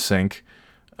kitchen sink,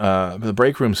 the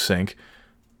break room sink.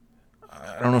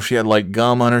 I don't know if she had like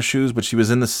gum on her shoes, but she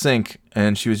was in the sink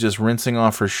and she was just rinsing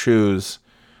off her shoes.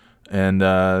 And,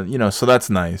 so that's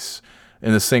nice.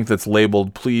 In the sink that's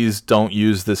labeled, please don't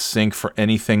use this sink for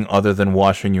anything other than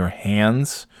washing your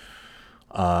hands.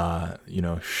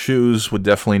 Shoes would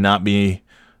definitely not be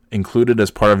included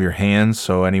as part of your hands.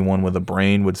 So anyone with a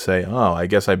brain would say, oh, I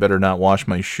guess I better not wash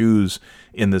my shoes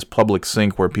in this public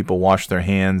sink where people wash their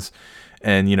hands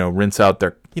and, rinse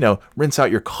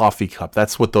out your coffee cup.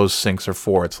 That's what those sinks are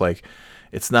for.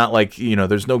 It's not like,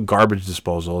 there's no garbage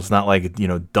disposal. It's not like,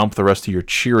 dump the rest of your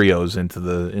Cheerios into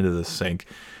the sink.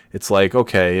 It's like,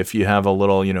 okay, if you have a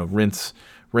little,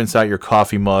 rinse out your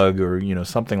coffee mug or,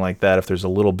 something like that. If there's a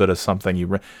little bit of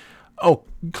something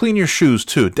clean your shoes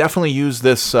too. Definitely use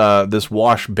this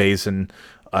wash basin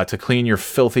to clean your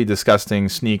filthy, disgusting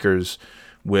sneakers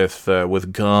with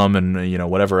gum and,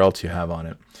 whatever else you have on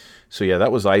it. So yeah,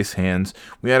 that was Ice Hands.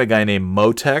 We had a guy named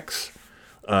Motex.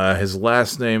 His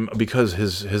last name, because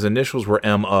his initials were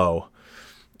M.O.,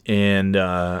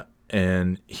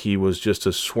 and he was just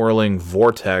a swirling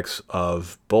vortex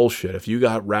of bullshit. If you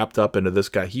got wrapped up into this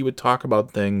guy, he would talk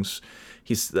about things.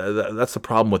 That's the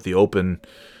problem with the open,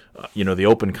 the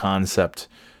open concept.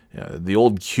 The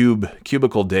old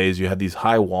cubicle days, you had these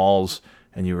high walls,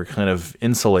 and you were kind of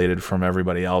insulated from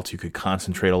everybody else. You could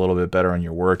concentrate a little bit better on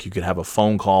your work. You could have a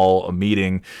phone call, a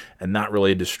meeting, and not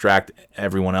really distract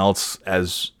everyone else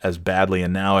as badly.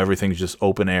 And now everything's just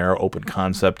open air, open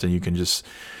concept, and you can just,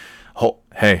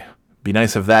 hey, be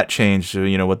nice if that changed,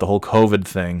 with the whole COVID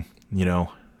thing,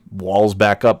 walls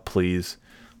back up, please.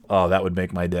 Oh, that would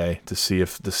make my day to see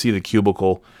the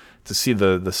cubicle to see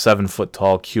the 7-foot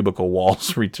tall cubicle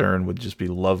walls return would just be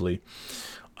lovely.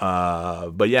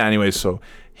 But yeah, anyway, so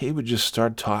he would just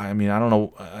start talking. I mean, I don't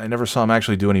know. I never saw him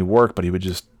actually do any work, but he would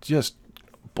just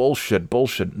bullshit,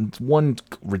 one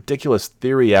ridiculous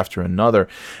theory after another.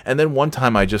 And then one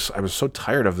time I was so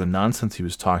tired of the nonsense he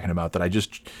was talking about that I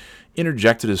just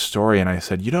interjected his story, and I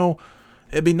said,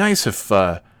 it'd be nice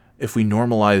if we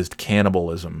normalized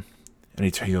cannibalism. And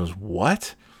he goes,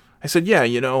 what? I said, yeah,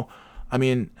 I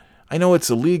mean, I know it's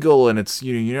illegal and it's,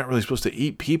 you're not really supposed to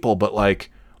eat people, but like,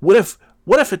 what if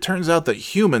it turns out that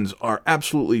humans are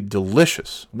absolutely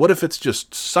delicious? What if it's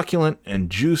just succulent and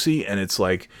juicy and it's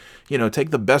like,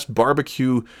 take the best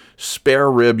barbecue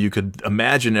spare rib you could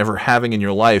imagine ever having in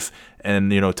your life and,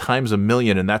 times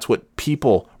 1,000,000, and that's what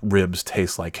people ribs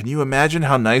taste like. Can you imagine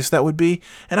how nice that would be?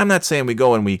 And I'm not saying we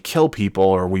go and we kill people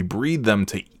or we breed them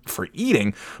for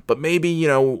eating, but maybe,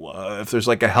 if there's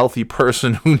like a healthy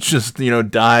person who just,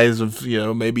 dies of,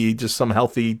 maybe just some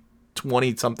healthy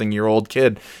 20-something-year-old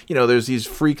kid, there's these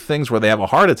freak things where they have a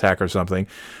heart attack or something,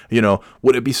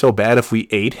 would it be so bad if we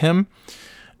ate him?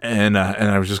 And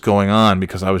I was just going on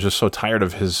because I was just so tired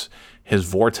of his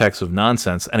vortex of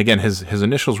nonsense. And again, his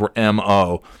initials were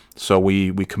M.O., so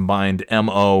we combined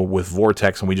M.O. with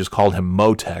vortex, and we just called him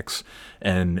Motex.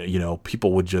 And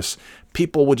people would just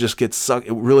get sucked.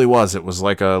 It really was. It was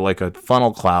like a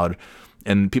funnel cloud,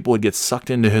 and people would get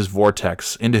sucked into his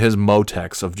vortex, into his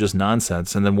Motex of just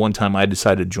nonsense. And then one time I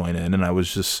decided to join in, and I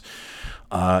was just,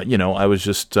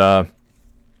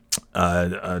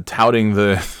 touting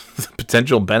the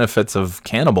potential benefits of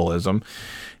cannibalism,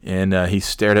 and he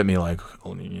stared at me like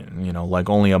only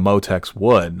a Motex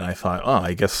would. And I thought, oh,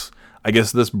 I guess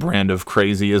this brand of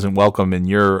crazy isn't welcome in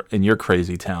your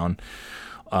crazy town.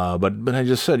 But I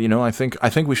just said, I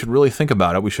think we should really think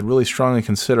about it. We should really strongly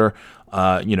consider,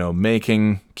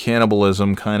 making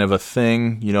cannibalism kind of a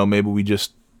thing. Maybe we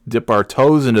just dip our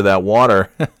toes into that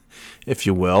water, if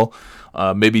you will.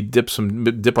 Maybe dip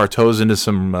our toes into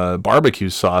some barbecue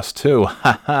sauce too.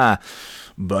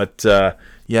 But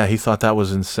yeah, he thought that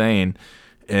was insane,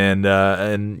 and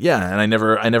I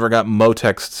never got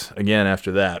Motexed again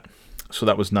after that. So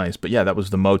that was nice. But yeah, that was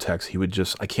the Motex. He would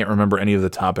I can't remember any of the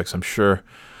topics. I'm sure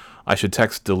I should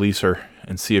text Deleaser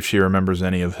and see if she remembers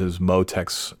any of his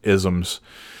Motex isms,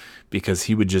 because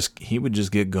he would just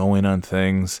get going on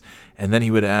things, and then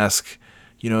he would ask,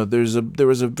 there was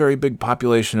a very big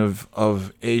population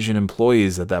of Asian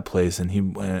employees at that place,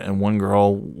 and one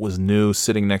girl was new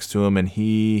sitting next to him, and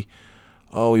he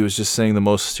was just saying the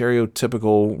most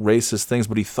stereotypical racist things,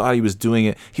 but he thought he was doing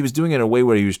it in a way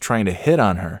where he was trying to hit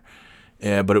on her.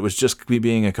 But it was just me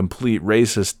being a complete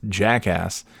racist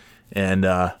jackass, and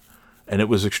it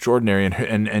was extraordinary.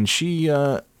 And she,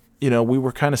 we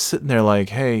were kind of sitting there like,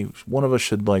 hey, one of us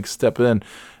should like step in,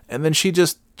 and then she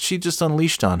just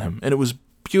unleashed on him, and it was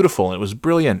beautiful, and it was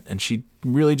brilliant, and she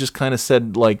really just kind of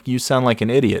said, like, you sound like an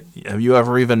idiot. Have you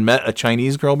ever even met a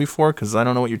Chinese girl before? Because I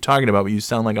don't know what you're talking about, but you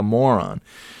sound like a moron.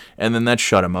 And then that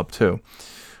shut him up too,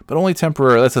 but only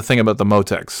temporarily. That's the thing about the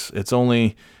Motex. It's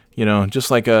only,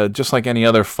 just like any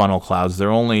other funnel clouds,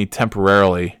 they're only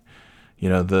temporarily.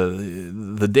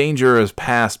 The danger is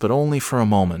past, but only for a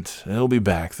moment. It'll be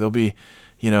back. There'll be,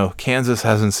 Kansas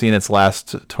hasn't seen its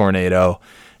last tornado,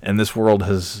 and this world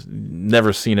has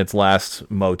never seen its last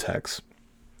Motex.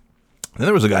 And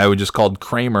there was a guy who just called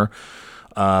Kramer,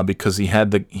 because he had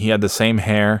the same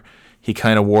hair. He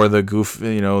kind of wore the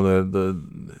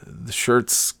the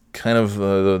shirts, kind of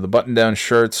the button-down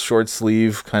shirts, short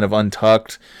sleeve, kind of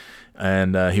untucked,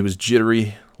 and he was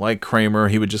jittery like Kramer.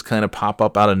 He would just kind of pop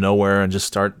up out of nowhere and just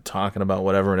start talking about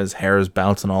whatever, and his hair is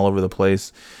bouncing all over the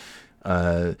place.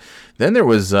 Then there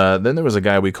was a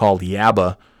guy we called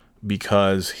Yabba,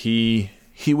 because he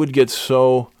would get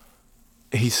so,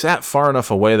 he sat far enough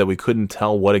away that we couldn't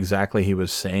tell what exactly he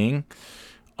was saying,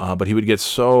 but he would get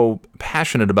so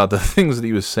passionate about the things that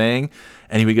he was saying,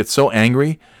 and he would get so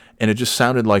angry, and it just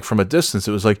sounded like from a distance,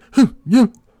 it was like, so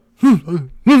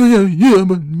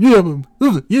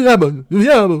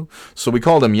we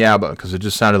called him Yabba, because it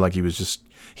just sounded like he was just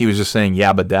saying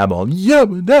yabba dabba,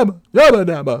 yabba dabba, yabba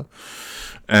dabba.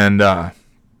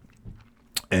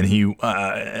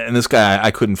 And this guy, I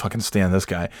couldn't fucking stand this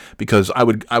guy, because I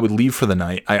would leave for the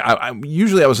night. I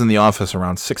usually I was in the office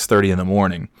around 6:30 in the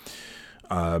morning,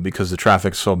 because the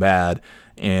traffic's so bad,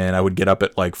 and I would get up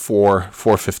at like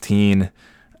 4:15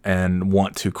 and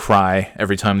want to cry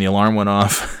every time the alarm went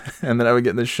off, and then I would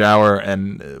get in the shower,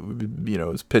 and it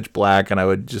was pitch black, and I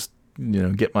would just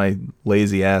get my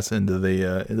lazy ass into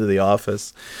the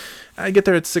office. I get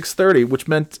there at 6:30, which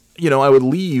meant I would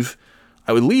leave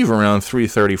around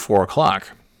 3:30, 4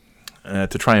 o'clock.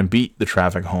 to try and beat the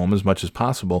traffic home as much as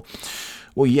possible.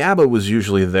 Well, Yabba was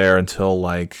usually there until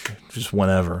like just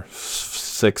whenever,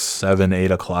 6, 7,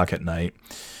 8 o'clock at night.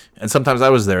 And sometimes I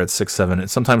was there at 6, 7,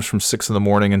 sometimes from 6 in the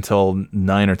morning until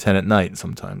 9 or 10 at night.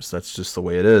 Sometimes that's just the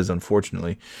way it is,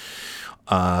 unfortunately.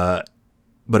 But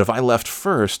if I left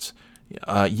first,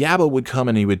 Yabba would come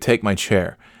and he would take my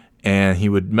chair and he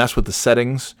would mess with the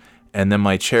settings, and then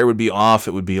my chair would be off.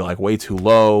 It would be like way too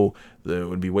low. It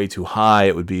would be way too high.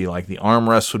 It would be like the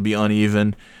armrests would be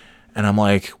uneven. And I'm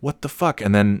like, what the fuck?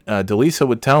 And then Delisa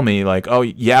would tell me, like, oh,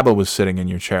 Yabba was sitting in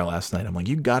your chair last night. I'm like,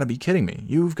 you got to be kidding me.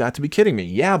 You've got to be kidding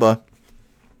me. Yabba.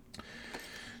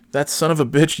 That son of a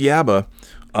bitch, Yabba.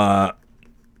 I'm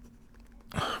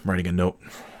writing a note.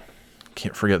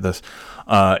 Can't forget this.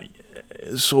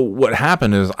 So what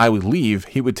happened is I would leave.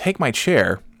 He would take my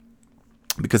chair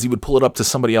because he would pull it up to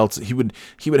somebody else. He would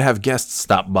have guests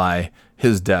stop by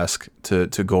his desk to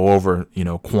go over,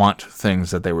 quant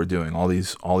things that they were doing. All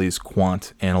these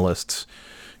quant analysts,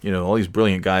 all these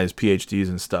brilliant guys, PhDs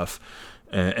and stuff.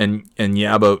 And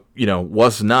Yabba,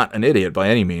 was not an idiot by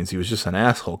any means. He was just an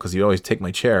asshole because he'd always take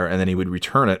my chair and then he would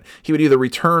return it. He would either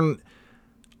return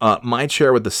my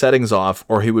chair with the settings off,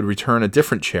 or he would return a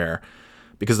different chair.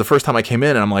 Because the first time I came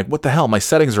in and I'm like, what the hell? My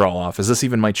settings are all off. Is this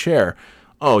even my chair?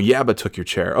 Oh, Yabba took your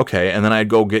chair. Okay. And then I'd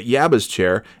go get Yabba's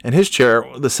chair, and his chair,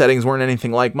 the settings weren't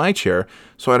anything like my chair.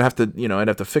 So I'd have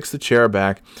to fix the chair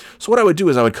back. So what I would do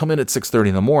is I would come in at 6:30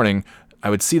 in the morning. I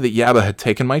would see that Yabba had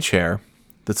taken my chair.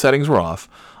 The settings were off.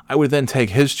 I would then take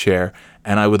his chair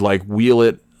and I would like wheel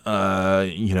it,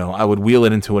 I would wheel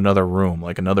it into another room,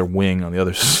 like another wing on the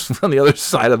other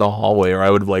side of the hallway, or I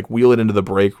would like wheel it into the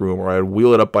break room, or I would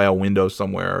wheel it up by a window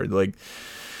somewhere. Like,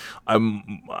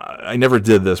 I never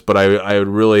did this, but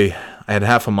I had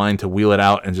half a mind to wheel it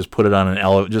out and just put it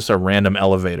on just a random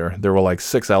elevator. There were like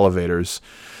 6 elevators,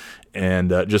 and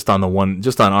just on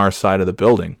our side of the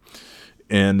building,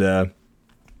 and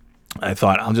I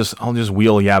thought I'll just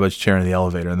wheel Yabba's chair in the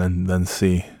elevator and then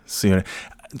see.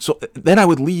 So then I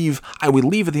would leave at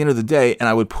the end of the day, and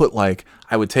I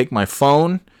would take my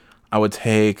phone, I would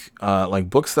take like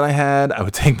books that I had, I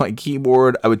would take my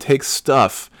keyboard, I would take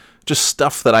stuff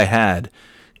that I had,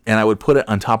 and I would put it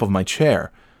on top of my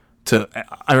chair.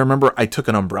 I remember I took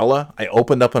an umbrella, I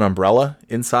opened up an umbrella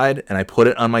inside, and I put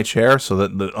it on my chair so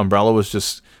that the umbrella was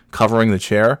just covering the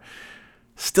chair.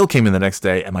 Still came in the next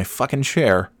day, and my fucking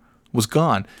chair was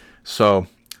gone. So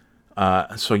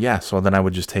then I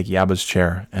would just take Yabba's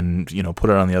chair and put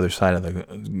it on the other side of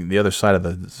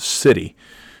the city,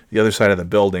 the other side of the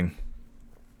building.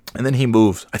 And then he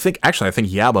moved. I think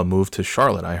Yabba moved to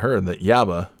Charlotte. I heard that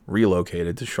Yabba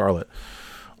relocated to Charlotte.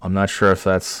 I'm not sure if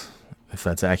that's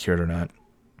accurate or not.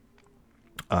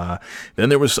 Then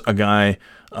there was a guy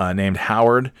named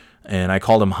Howard, and I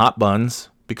called him Hot Buns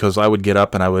because I would get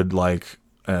up and I would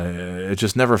it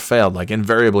just never failed. Like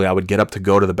invariably, I would get up to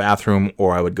go to the bathroom,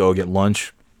 or I would go get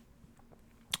lunch,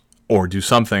 or do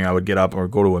something. I would get up or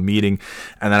go to a meeting,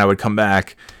 and then I would come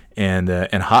back, and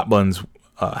Hot Buns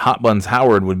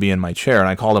Howard would be in my chair, and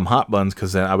I called him Hot Buns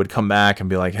because then I would come back and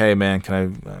be like, "Hey man, can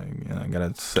I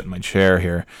gotta sit in my chair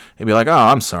here?" He'd be like, "Oh,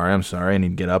 I'm sorry," and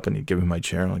he'd get up and he'd give me my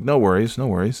chair. I'm like, "No worries."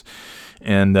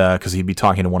 And because he'd be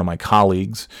talking to one of my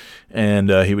colleagues,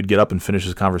 and he would get up and finish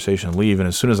his conversation and leave. And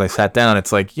as soon as I sat down,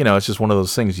 it's like, it's just one of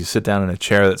those things. You sit down in a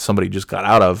chair that somebody just got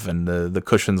out of, and the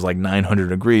cushion's like 900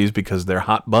 degrees because their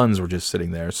hot buns were just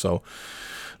sitting there. So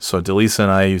Delisa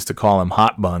and I used to call him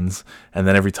Hot Buns. And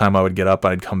then every time I would get up,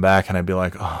 I'd come back and I'd be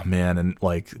like, oh man. And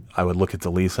like, I would look at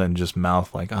Delisa and just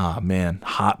mouth like, oh man,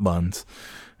 Hot Buns.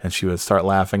 And she would start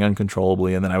laughing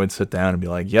uncontrollably. And then I would sit down and be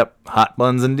like, yep, Hot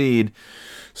Buns indeed.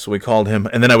 So we called him,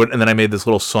 and then I made this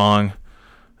little song,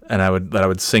 and I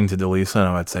would sing to Delisa, and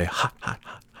I would say, hot, hot,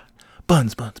 hot, hot,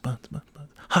 buns, buns, buns, buns, buns,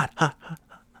 hot, hot, hot,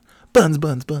 hot, buns,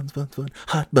 buns, buns, buns, buns,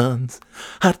 hot buns,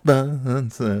 hot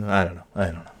buns. I don't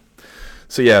know.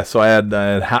 So yeah, so I had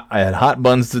Hot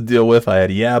Buns to deal with, I had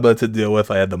Yabba to deal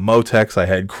with, I had the Motex, I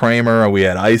had Kramer, we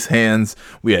had Ice Hands,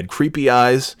 we had Creepy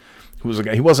Eyes. Who was a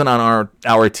guy? He wasn't on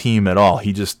our team at all.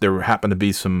 There happened to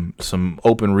be some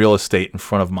open real estate in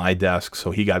front of my desk,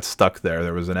 so he got stuck there.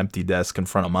 There was an empty desk in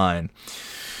front of mine,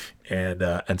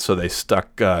 and so they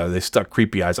stuck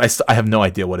Creepy Eyes. I have no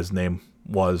idea what his name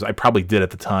was. I probably did at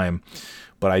the time,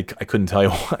 but I couldn't tell you.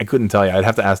 I'd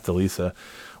have to ask Delisa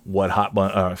what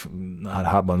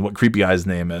what Creepy Eyes'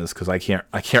 name is, because I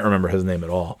can't remember his name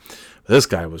at all. This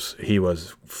guy was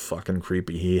fucking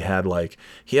creepy. He had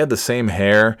the same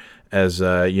hair as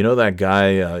that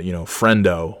guy,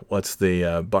 Friendo. What's the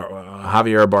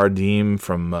Javier Bardem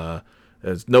from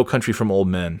It's No Country for Old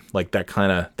Men, like that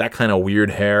kind of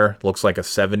weird hair. Looks like a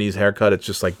 70s haircut. It's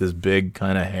just like this big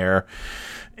kind of hair.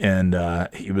 And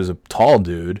he was a tall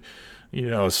dude,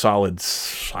 a solid,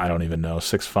 I don't even know,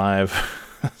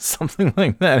 6'5", something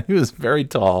like that. He was very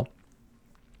tall.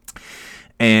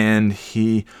 And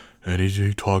he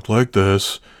talked like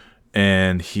this,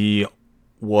 and he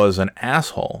was an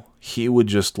asshole. He would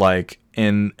just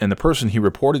and the person he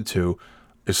reported to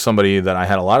is somebody that I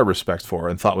had a lot of respect for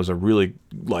and thought was a really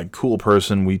cool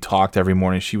person. We talked every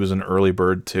morning. She was an early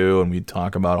bird too, and we'd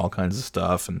talk about all kinds of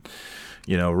stuff, and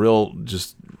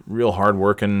real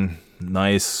hardworking,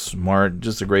 nice, smart,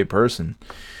 just a great person.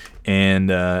 And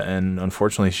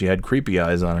unfortunately, she had Creepy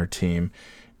Eyes on her team.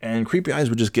 And Creepy Eyes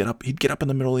would just get up. He'd get up in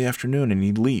the middle of the afternoon and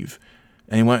he'd leave.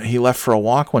 And he left for a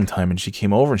walk one time, and she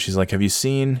came over and she's like, "Have you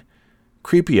seen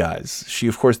Creepy Eyes?" She,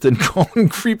 of course, didn't call him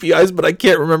Creepy Eyes, but I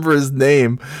can't remember his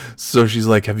name. So she's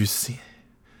like, "Have you seen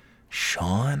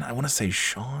Sean?" I want to say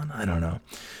Sean. I don't know.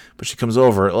 But she comes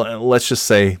over. Let's just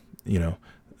say,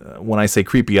 when I say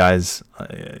Creepy Eyes,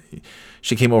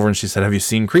 she came over and she said, "Have you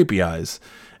seen Creepy Eyes?"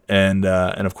 And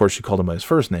of course she called him by his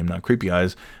first name, not Creepy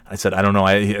Eyes. I said, "I don't know.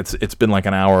 It's been like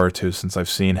an hour or two since I've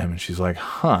seen him." And she's like,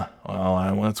 "Huh?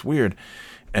 Well, that's weird."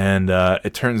 And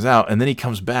it turns out, and then he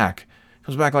comes back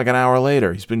like an hour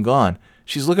later. He's been gone.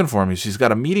 She's looking for him. She's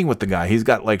got a meeting with the guy. He's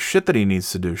got shit that he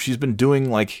needs to do. She's been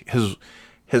doing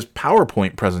his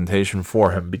PowerPoint presentation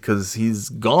for him because he's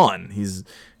gone. He's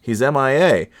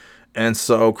MIA. And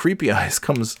so Creepy Eyes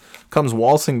comes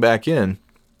waltzing back in.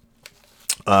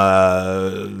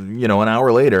 An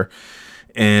hour later,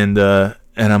 and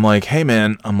I'm like, "Hey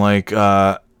man," I'm like,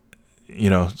 so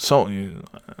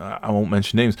I won't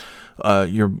mention names.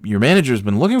 Your manager's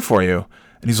been looking for you,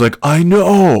 and he's like, "I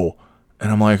know,"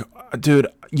 and I'm like, "Dude,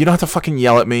 you don't have to fucking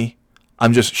yell at me.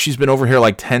 She's been over here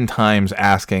 10 times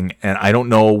asking, and I don't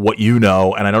know what you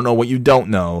know, and I don't know what you don't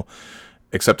know."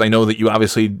 Except I know that you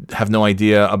obviously have no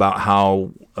idea about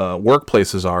how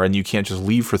workplaces are, and you can't just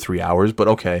leave for 3 hours, but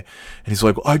okay. And he's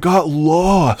like, "I got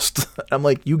lost." I'm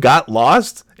like, "You got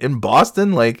lost in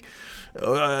Boston?"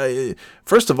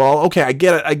 First of all, okay, I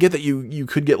get it. I get that you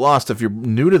could get lost if you're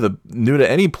new to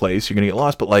any place. You're gonna get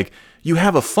lost, but you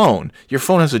have a phone. Your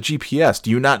phone has a GPS. Do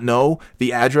you not know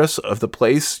the address of the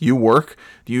place you work?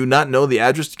 Do you not know the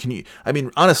address?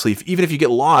 Honestly, even if you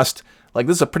get lost. This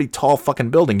is a pretty tall fucking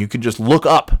building. You can just look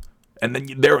up, and then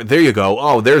there you go.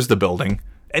 Oh, there's the building.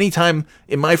 Anytime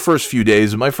in my first few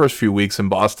days, in my first few weeks in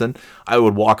Boston, I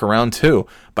would walk around too.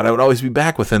 But I would always be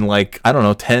back within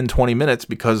 10, 20 minutes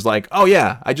because oh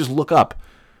yeah, I just look up.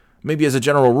 Maybe as a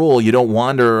general rule, you don't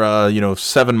wander,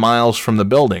 7 miles from the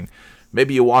building.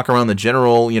 Maybe you walk around the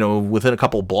general, within a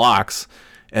couple blocks.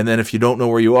 And then if you don't know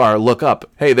where you are, look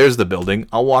up. Hey, there's the building.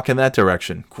 I'll walk in that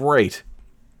direction. Great.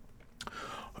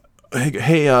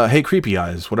 Hey, Creepy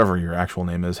Eyes, whatever your actual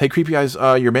name is. Hey, Creepy Eyes,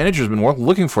 your manager's been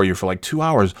looking for you for 2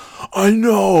 hours. "I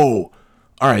know."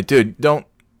 All right, dude, don't.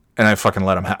 And I fucking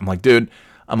let him. I'm like, "Dude,"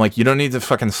 I'm like, "You don't need to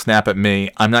fucking snap at me.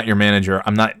 I'm not your manager.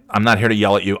 I'm not here to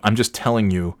yell at you. I'm just telling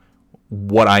you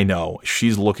what I know.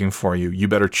 She's looking for you. You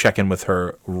better check in with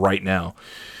her right now."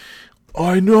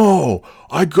 "I know.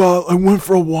 I went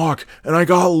for a walk and I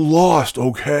got lost.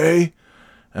 Okay."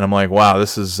 And I'm like, wow,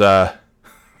 this is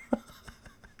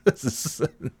this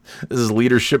is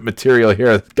leadership material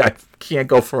here. The guy can't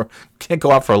go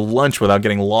out for lunch without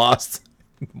getting lost,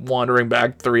 wandering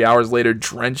back 3 hours later,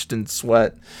 drenched in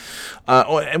sweat.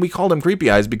 And we called him Creepy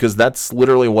Eyes because that's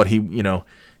literally what he,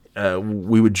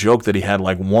 we would joke that he had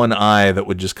one eye that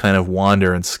would just kind of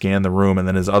wander and scan the room, and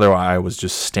then his other eye was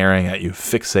just staring at you,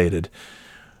 fixated,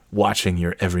 watching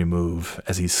your every move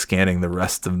as he's scanning the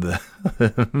rest of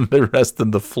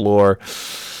the floor.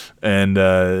 And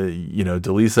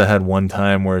Delisa had one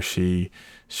time where she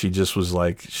just was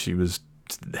she was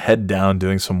head down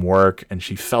doing some work, and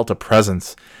she felt a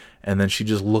presence, and then she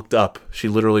just looked up. She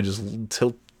literally just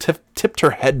tipped her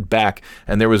head back,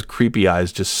 and there was Creepy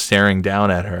Eyes just staring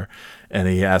down at her. And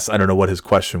he asked, I don't know what his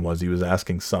question was. He was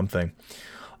asking something,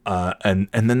 and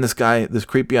then this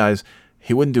Creepy Eyes,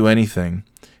 he wouldn't do anything.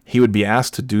 He would be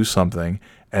asked to do something,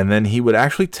 and then he would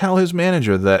actually tell his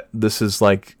manager that this is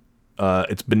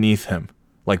it's beneath him.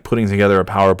 Putting together a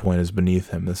PowerPoint is beneath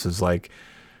him. This is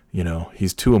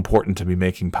he's too important to be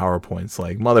making PowerPoints.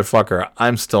 Motherfucker,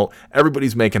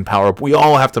 everybody's making PowerPoint. We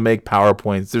all have to make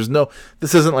PowerPoints.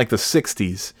 This isn't like the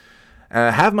 60s.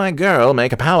 Have my girl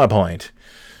make a PowerPoint.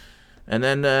 And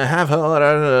then have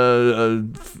her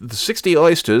 60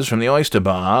 oysters from the oyster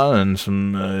bar and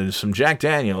some Jack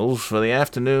Daniels for the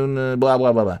afternoon, blah,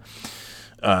 blah, blah, blah.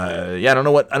 I don't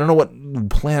know what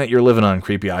planet you're living on,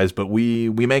 Creepy Eyes, but we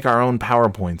make our own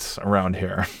PowerPoints around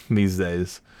here these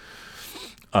days.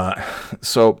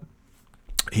 So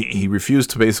he refused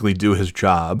to basically do his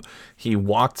job. He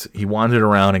wandered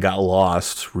around and got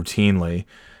lost routinely.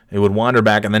 He would wander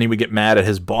back, and then he would get mad at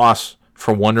his boss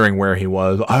for wondering where he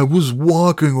was. I was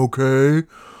walking, okay?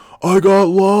 I got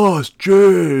lost,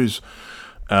 jeez.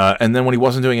 And then when he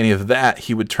wasn't doing any of that,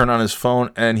 he would turn on his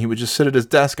phone and he would just sit at his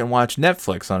desk and watch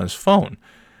Netflix on his phone.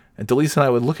 And Delise and I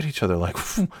would look at each other like,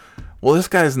 well, this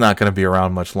guy's not going to be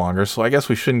around much longer, so I guess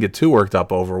we shouldn't get too worked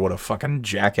up over what a fucking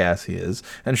jackass he is.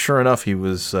 And sure enough, he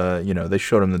was, they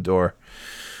showed him the door.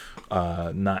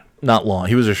 Not long.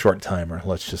 He was a short timer,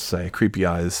 let's just say. Creepy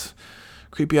Eyes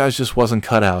just wasn't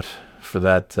cut out for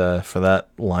that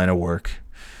line of work.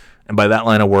 And by that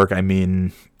line of work, I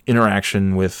mean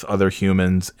interaction with other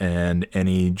humans and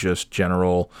any just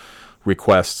general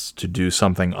requests to do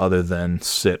something other than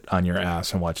sit on your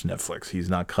ass and watch Netflix. He's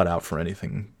not cut out for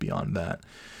anything beyond that.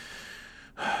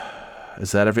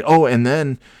 Is that every? Oh, and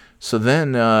then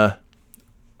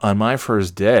on my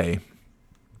first day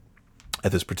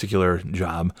at this particular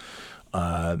job,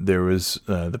 there was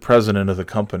the president of the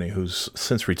company who's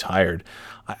since retired.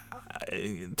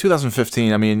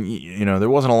 2015, I mean, there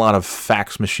wasn't a lot of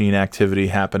fax machine activity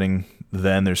happening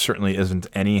then. There certainly isn't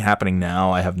any happening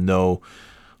now. I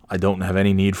don't have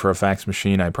any need for a fax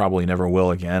machine. I probably never will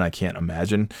again. I can't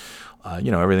imagine.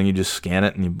 Everything, you just scan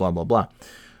it and you blah, blah, blah.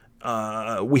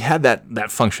 We had that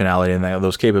functionality and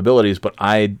those capabilities, but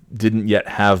I didn't yet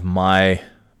have my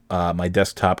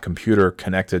desktop computer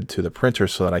connected to the printer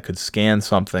so that I could scan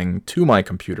something to my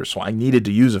computer. So I needed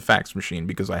to use a fax machine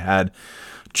because I had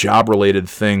job-related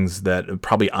things that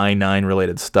probably I-9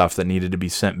 related stuff that needed to be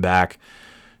sent back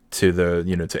to the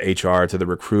to HR, to the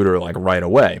recruiter, like right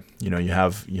away. You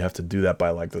have to do that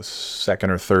by like the second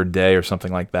or third day or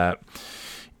something like that.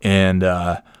 And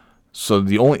so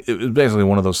it was basically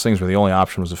one of those things where the only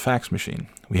option was a fax machine.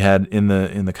 We had in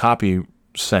the copy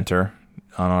center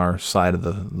on our side of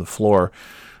the floor,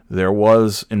 there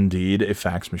was indeed a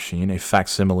fax machine, a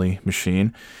facsimile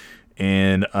machine.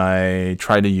 And I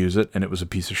tried to use it, and it was a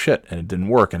piece of shit, and it didn't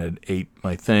work, and it ate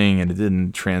my thing, and it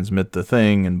didn't transmit the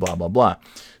thing, and blah, blah, blah.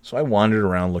 So I wandered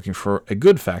around looking for a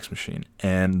good fax machine,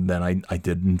 and then I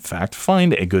did, in fact,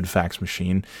 find a good fax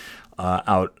machine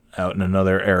out in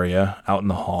another area, out in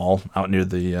the hall, out near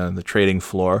the trading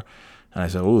floor. And I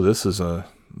said, "Oh, this is a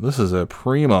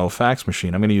primo fax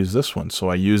machine. I'm going to use this one." So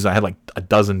I had like a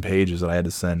dozen pages that I had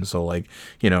to send. So like,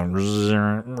 it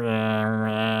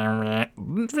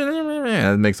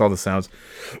makes all the sounds,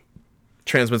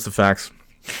 transmits the fax.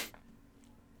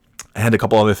 I had a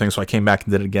couple other things, so I came back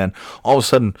and did it again. All of a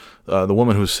sudden, the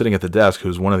woman who was sitting at the desk,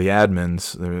 who's one of the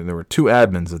admins, there were two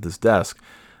admins at this desk,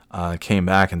 came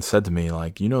back and said to me,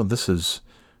 like, this is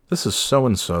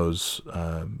so-and-so's,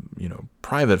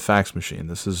 private fax machine.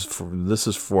 This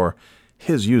is for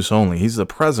his use only. He's the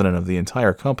president of the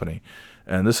entire company,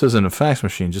 and this isn't a fax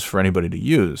machine just for anybody to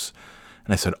use.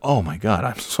 And I said, "Oh my God,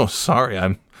 I'm so sorry.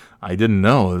 I didn't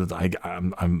know.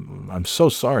 I'm so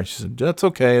sorry." She said, "That's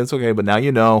okay. It's okay. But now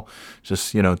you know.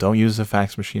 Just don't use the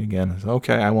fax machine again." I said,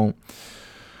 "Okay, I won't."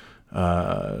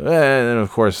 And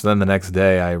of course, then the next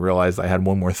day I realized I had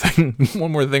one more thing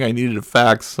I needed to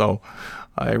fax. So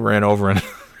I ran over and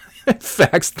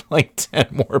faxed like 10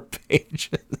 more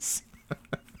pages.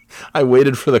 I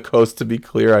waited for the coast to be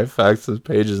clear. I faxed those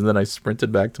pages, and then I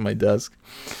sprinted back to my desk.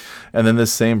 And then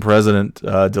this same president,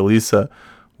 Delisa,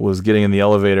 was getting in the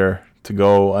elevator to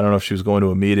go. I don't know if she was going to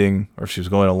a meeting or if she was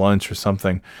going to lunch or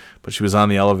something, but she was on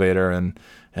the elevator, and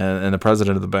the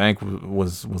president of the bank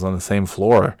was on the same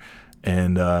floor,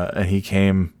 and he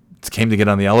came to get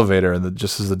on the elevator, and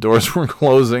just as the doors were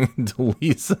closing,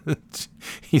 Delisa,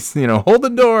 he's hold the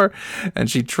door, and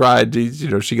she tried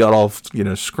to, she got all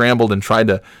scrambled and tried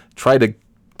to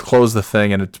close the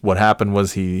thing, and what happened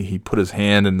was he put his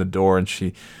hand in the door,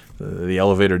 and the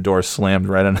elevator door slammed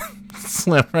right in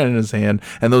his hand.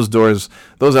 And those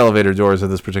elevator doors at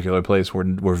this particular place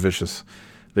were vicious.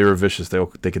 They were vicious.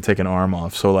 They could take an arm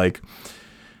off. So like,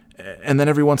 and then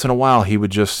every once in a while he would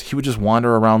just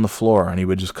wander around the floor, and he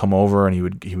would just come over, and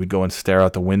he would go and stare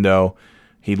out the window.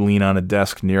 He'd lean on a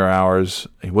desk near ours.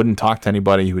 He wouldn't talk to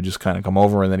anybody. He would just kind of come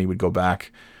over, and then he would go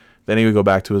back. Then he would go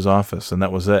back to his office, and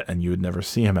that was it. And you would never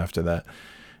see him after that.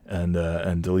 And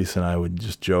Delisa and I would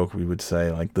just joke. We would say,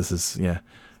 like,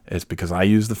 it's because I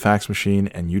used the fax machine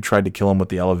and you tried to kill him with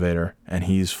the elevator, and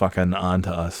he's fucking on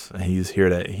to us. And he's here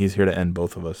to end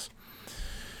both of us.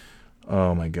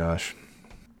 Oh my gosh.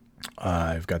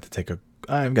 I've got to take a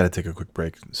quick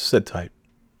break. Sit tight.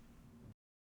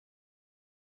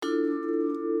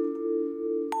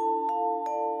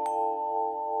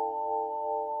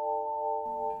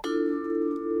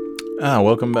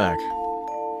 Welcome back.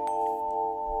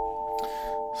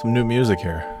 Some new music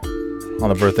here on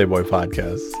the Birthday Boy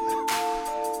podcast.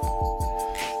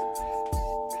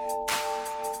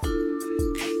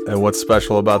 And what's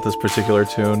special about this particular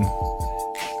tune?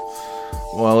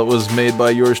 Well, it was made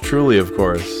by yours truly, of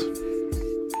course.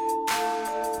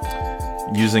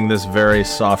 Using this very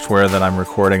software that I'm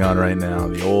recording on right now,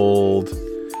 the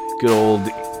good old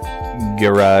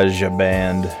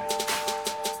GarageBand.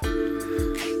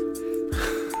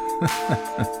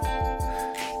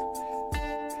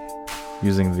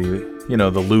 Using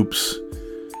the loops,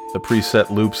 the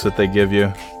preset loops that they give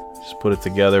you. Just put it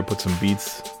together, put some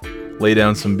beats, lay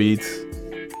down some beats.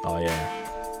 Oh yeah.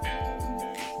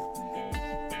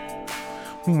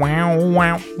 Wow,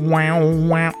 wow, wow,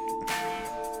 wow.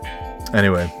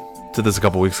 Anyway, did this a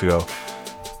couple weeks ago.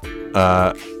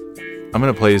 I'm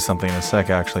gonna play you something in a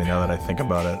sec, actually, now that I think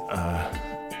about it.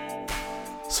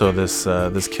 So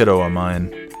this kiddo of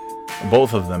mine,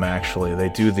 both of them actually, they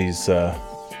do these.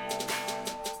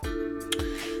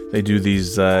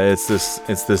 It's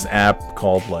this app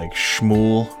called like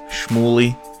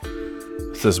Shmooly.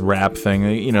 It's this rap thing.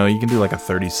 You can do like a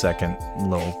 30-second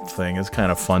little thing. It's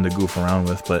kind of fun to goof around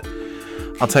with. But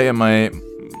I'll tell you, my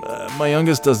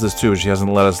youngest does this too. She hasn't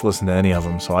let us listen to any of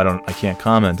them, so I can't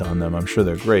comment on them. I'm sure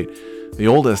they're great. The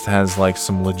oldest has like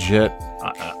some legit.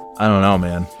 I don't know,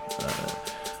 man.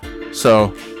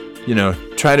 So,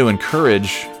 try to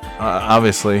encourage,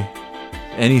 obviously,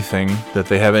 anything that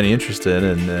they have any interest in,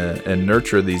 and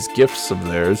nurture these gifts of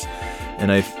theirs. And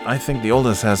I think the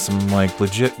oldest has some like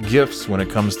legit gifts when it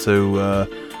comes to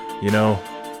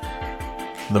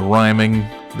the rhyming,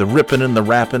 the ripping and the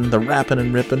rapping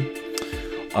and ripping.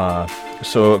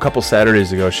 So a couple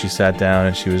Saturdays ago, she sat down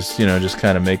and she was just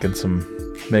kind of making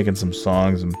some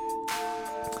songs, and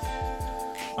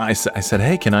I said,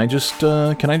 hey, can I just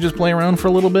play around for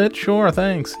a little bit? Sure,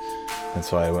 thanks. And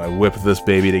so I whipped this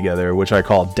baby together, which I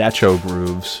call Dacho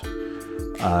Grooves,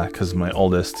 because my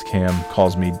oldest, Cam,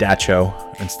 calls me Dacho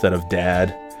instead of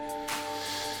Dad.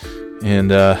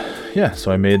 And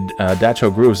so I made Dacho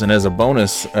Grooves, and as a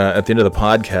bonus, at the end of the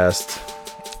podcast,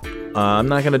 I'm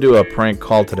not going to do a prank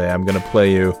call today. I'm going to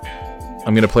play you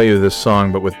this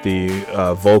song, but with the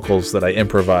vocals that I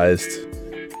improvised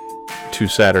 2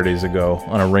 Saturdays ago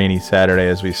on a rainy Saturday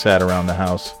as we sat around the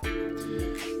house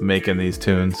making these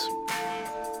tunes.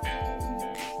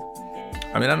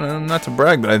 I mean, I'm not to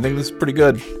brag, but I think this is pretty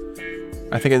good.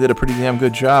 I think I did a pretty damn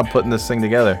good job putting this thing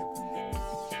together.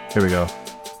 Here we go.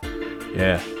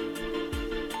 Yeah.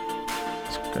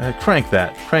 Crank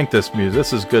this music.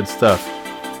 This is good stuff.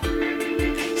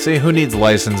 See, who needs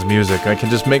licensed music? I can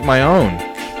just make my own.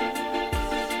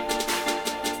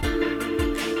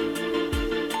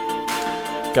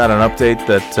 Got an update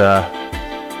that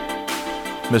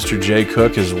Mr. J.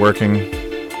 Cook is working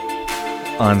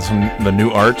on the new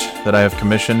art that I have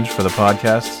commissioned for the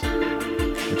podcast.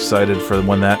 Excited for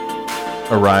when that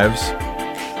arrives.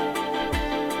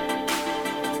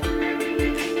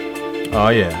 Oh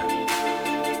yeah.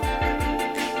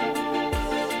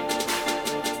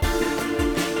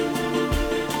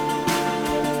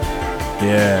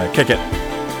 Yeah, kick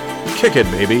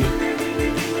it, baby.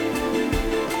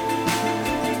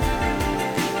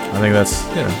 I think that's,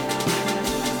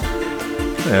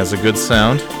 that's a good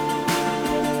sound.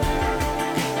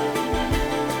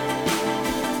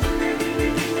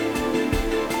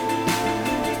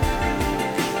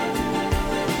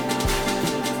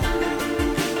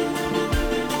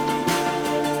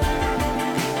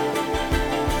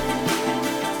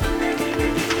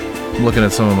 I'm looking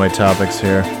at some of my topics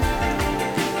here.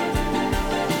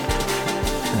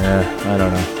 Yeah, I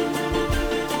don't know.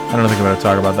 I don't think I'm going to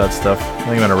talk about that stuff. I think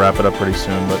I'm going to wrap it up pretty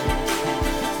soon, but...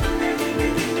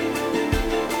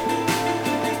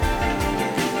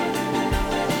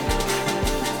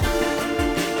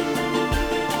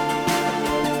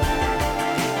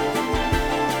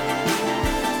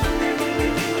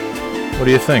 What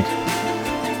do you think?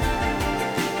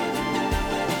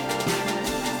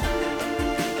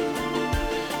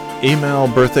 Email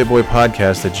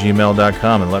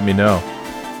birthdayboypodcast@gmail.com and let me know.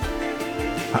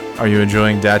 Are you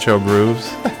enjoying Dacho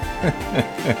Grooves?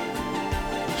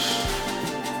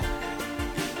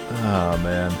 Oh,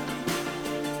 man.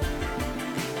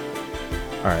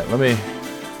 Alright, let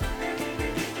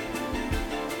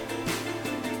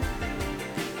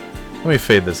me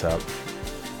fade this out.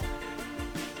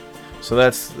 So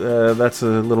that's a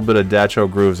little bit of Dacho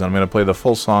Grooves. I'm going to play the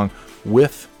full song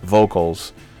with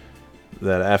vocals.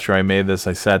 That after I made this,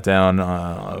 I sat down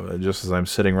just as I'm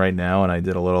sitting right now, and I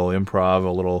did a little improv,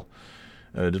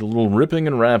 did a little ripping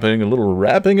and rapping, a little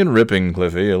rapping and ripping,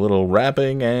 Cliffy, a little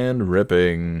rapping and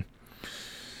ripping.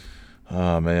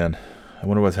 Oh, man. I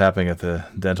wonder what's happening at the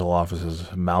dental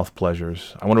office's Mouth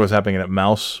Pleasures. I wonder what's happening at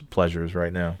Mouse Pleasures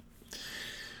right now.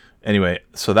 Anyway,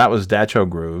 so that was Dacho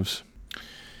Grooves.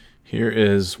 Here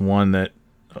is one that...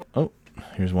 Oh,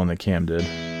 here's one that Cam did.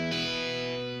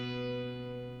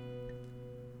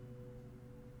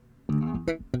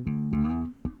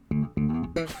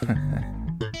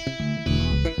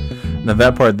 Now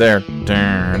that part there,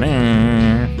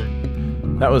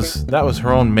 that was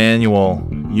her own manual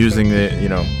using the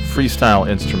freestyle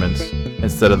instruments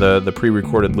instead of the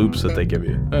pre-recorded loops that they give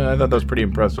you. I thought that was pretty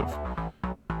impressive.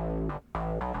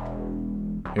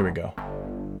 Here we go.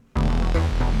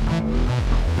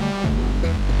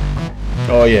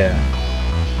 Oh yeah.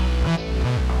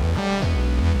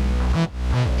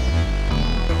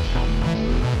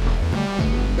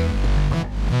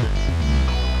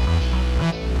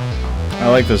 I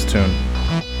like this tune.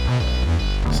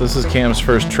 So this is Cam's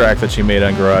first track that she made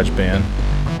on GarageBand.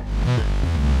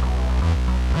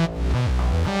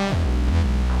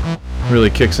 Really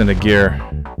kicks into gear.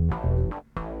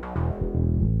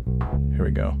 Here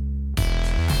we go.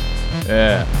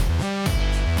 Yeah.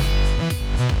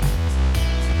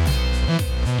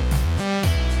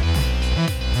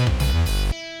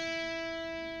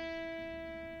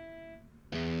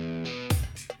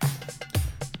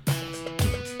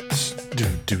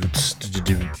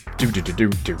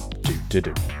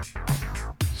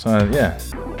 So yeah,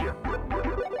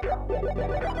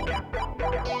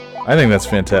 I think that's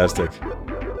fantastic.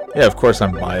 Yeah, of course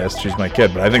I'm biased. She's my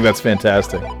kid, but I think that's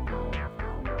fantastic.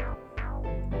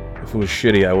 If it was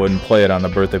shitty, I wouldn't play it on the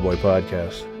Birthday Boy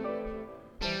podcast.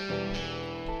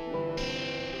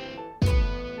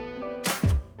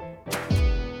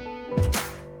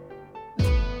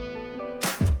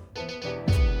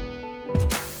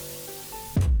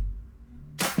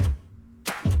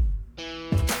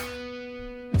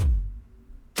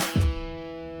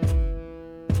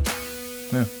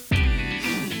 Yeah.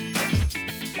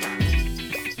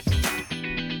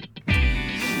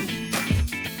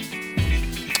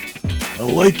 I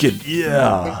like it,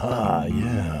 yeah.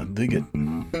 Yeah, dig it.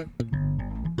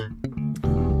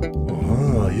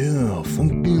 Yeah,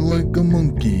 funky like a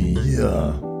monkey,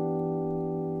 yeah.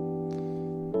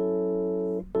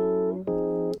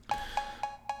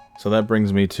 So that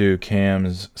brings me to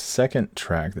Cam's second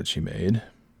track that she made.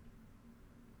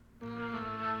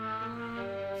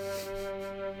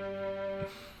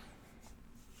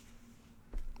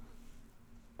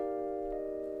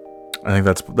 I think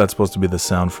that's supposed to be the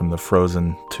sound from the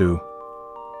Frozen 2.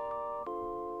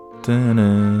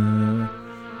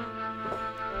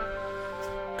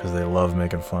 Because they love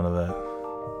making fun of that.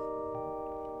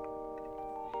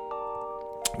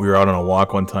 We were out on a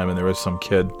walk one time and there was some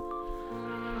kid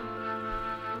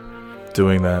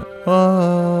doing that.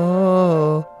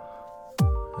 Oh.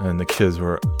 And the kids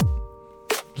were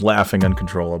laughing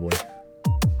uncontrollably.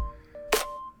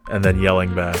 And then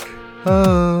yelling back.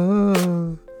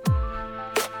 Oh.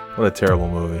 What a terrible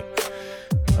movie.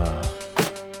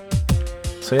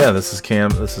 So yeah, this is Cam.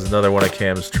 This is another one of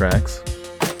Cam's tracks.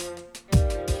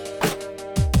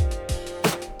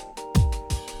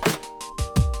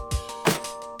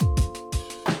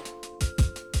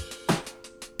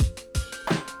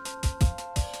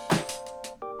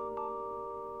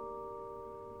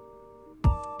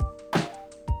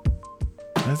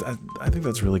 I think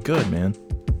that's really good, man.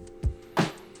 I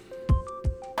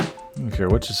don't care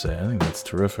what you say. I think that's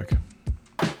terrific.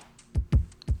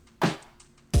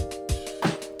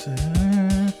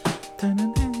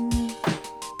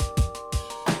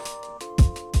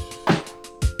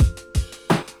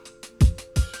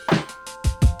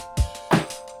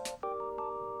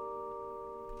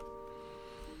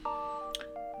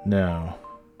 Now,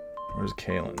 where's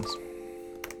Kaylin's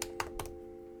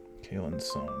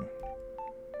song?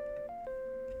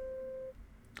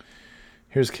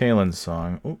 Here's Kaylin's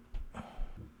song. Ooh.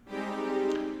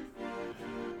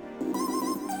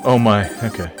 Oh my,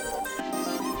 okay.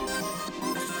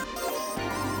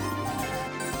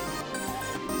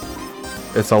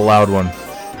 It's a loud one.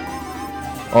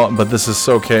 Oh, but this is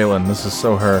so Kaylin. This is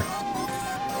so her.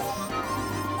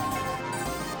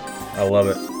 I love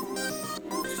it.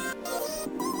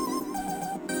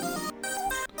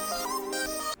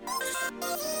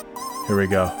 Here we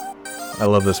go. I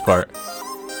love this part.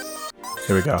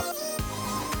 Here we go.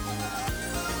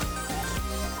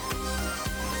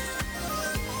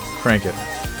 Crank it.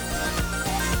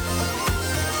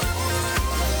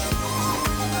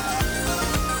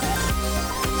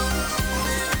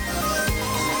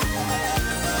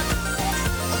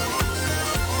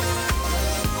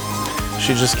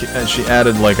 She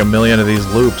added like a million of these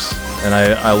loops, and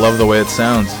I love the way it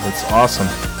sounds. It's awesome.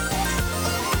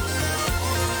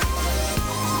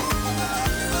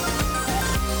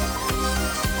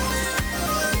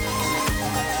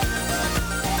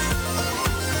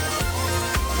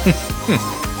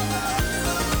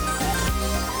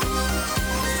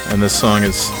 And this song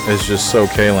is just so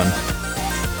Kalen.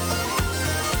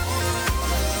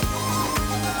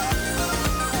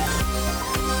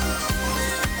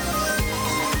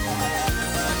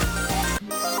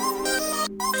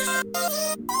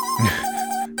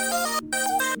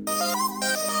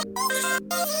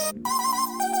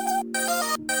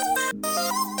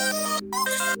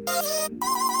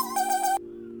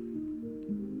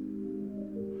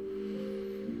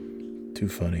 Too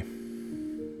funny.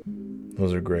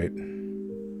 Those are great.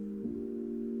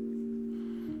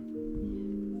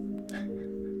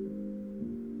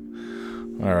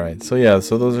 All right, so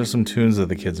those are some tunes that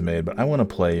the kids made, but I want to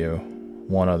play you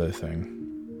one other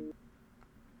thing.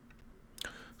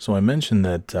 So I mentioned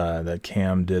that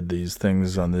Cam did these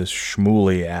things on this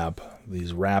Shmooly app,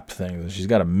 these rap things. She's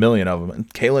got a million of them, and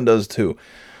Kaylin does too.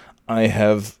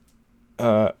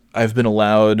 I've been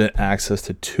allowed access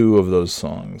to 2 of those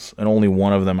songs, and only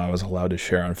one of them I was allowed to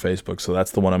share on Facebook, so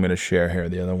that's the one I'm going to share here.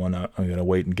 The other one, I'm going to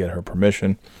wait and get her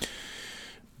permission.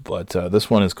 But this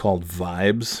one is called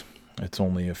Vibes. It's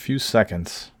only a few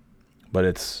seconds,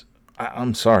 but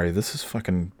I'm sorry, this is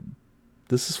fucking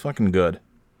good.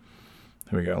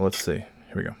 Here we go, let's see.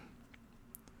 Here we go.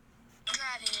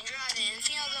 Driving,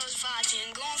 feel those vibes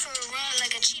and going for a run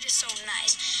like a cheetah, so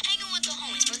nice. Hanging with the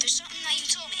homies, but there's something that you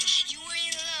told me. You were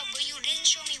in love, but you didn't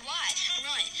show me why.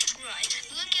 Run,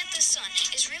 look at the sun.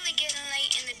 It's really getting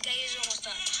late and the day is almost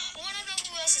done. Wanna know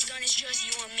who else is done? It's just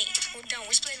you and me. We're done,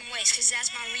 we're splitting ways, cause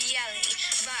that's my reality.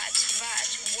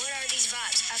 Vibes, what are these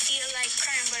vibes? I feel like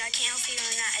crying, but I can't help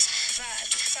feeling nice.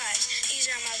 Vibes, these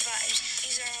are my vibes.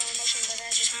 These are all emotion, but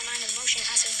that's just my mind in motion.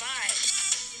 I said vibes.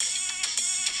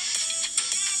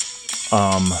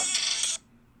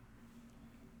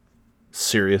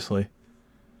 Seriously?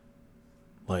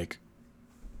 Like,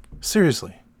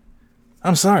 seriously.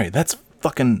 I'm sorry, that's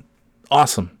fucking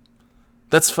awesome.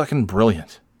 That's fucking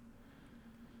brilliant.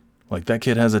 Like, that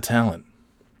kid has a talent.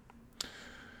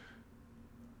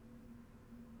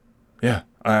 Yeah,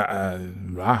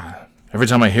 every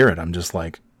time I hear it, I'm just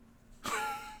like,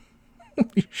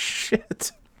 holy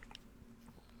shit.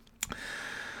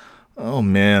 Oh,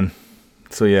 man.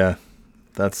 So, yeah,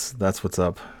 that's what's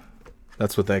up.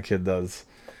 That's what that kid does.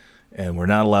 And we're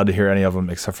not allowed to hear any of them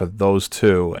except for those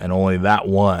 2, and only that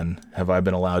one have I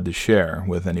been allowed to share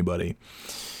with anybody.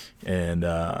 And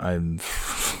I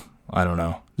don't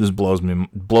know, just blows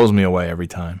me away every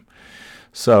time.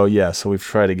 So yeah, so we've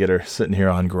tried to get her sitting here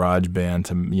on GarageBand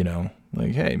to,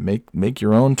 like, hey, make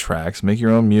your own tracks, make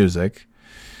your own music.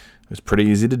 It's pretty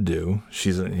easy to do.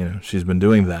 She's been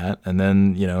doing that, and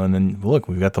then look,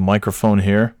 we've got the microphone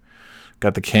here,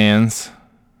 got the cans,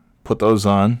 put those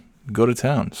on, go to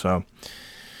town. So,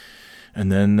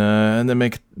 and then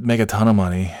make a ton of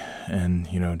money, and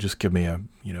just give me a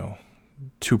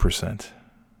 2%.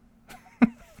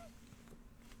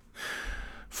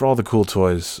 For all the cool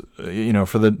toys, for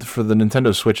the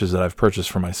Nintendo Switches that I've purchased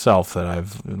for myself that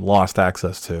I've lost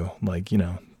access to, like,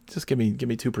 just give me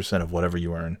 2% of whatever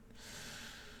you earn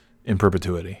in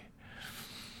perpetuity.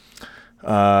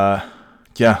 Yeah,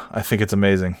 I think it's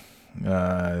amazing.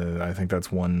 I think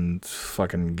that's one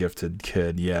fucking gifted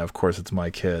kid. Yeah, of course it's my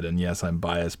kid, and yes, I'm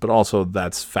biased, but also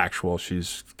that's factual.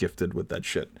 She's gifted with that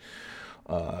shit.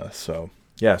 So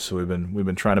yeah, so we've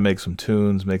been trying to make some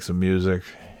tunes, make some music,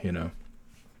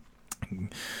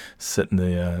 sit in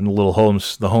the little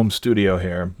home studio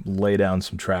here, lay down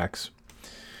some tracks.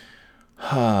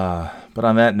 But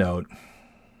on that note,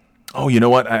 oh, you know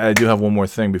what? I do have one more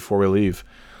thing before we leave.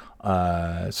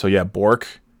 So yeah,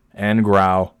 Bork and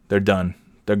Grau, they're done.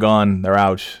 They're gone. They're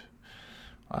out.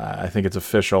 I think it's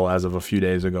official as of a few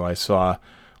days ago. I saw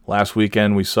last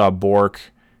weekend, we saw Bork.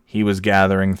 He was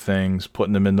gathering things,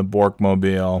 putting them in the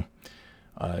Bork-mobile.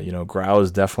 Grau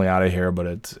is definitely out of here, but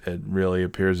it really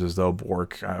appears as though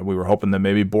Bork, we were hoping that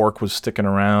maybe Bork was sticking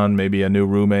around, maybe a new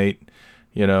roommate.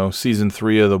 Season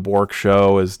 3 of the Bork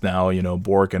show is now,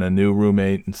 Bork and a new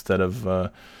roommate instead of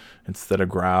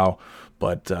Grau,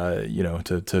 but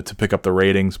to pick up the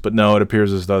ratings. But no, it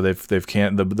appears as though they've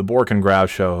the Bork and Grau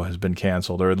show has been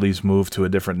canceled, or at least moved to a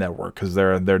different network, because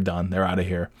they're done. They're out of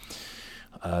here.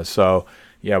 So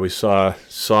yeah, we saw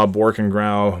Bork and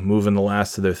Grau moving the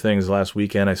last of their things last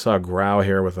weekend. I saw Grau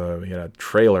here with a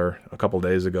trailer a couple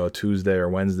days ago, Tuesday or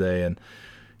Wednesday, and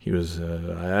he was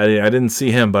I didn't see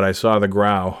him, but I saw the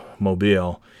Grau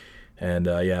mobile. And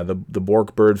yeah, the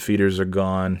Bork bird feeders are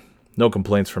gone. No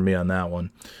complaints from me on that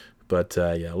one. But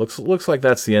yeah, looks like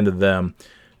that's the end of them.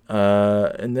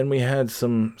 And then we had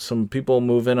some people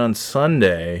move in on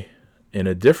Sunday in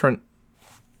a different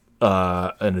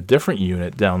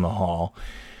unit down the hall.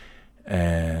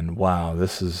 And wow,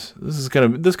 this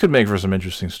could make for some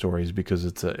interesting stories because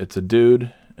it's a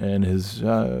dude and his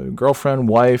girlfriend,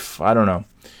 wife. I don't know.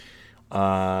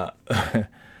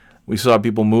 We saw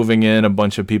people moving in, a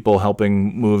bunch of people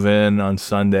helping move in on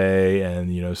Sunday,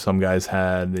 and some guys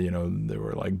had there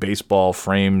were like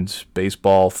framed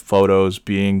baseball photos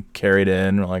being carried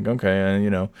in. We're like, okay,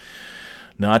 and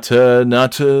not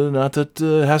that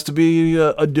it has to be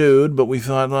a dude, but we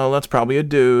thought, well, that's probably a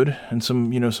dude, and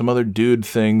some other dude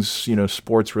things,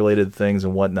 sports related things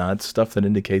and whatnot, stuff that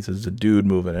indicates it's a dude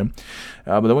moving in.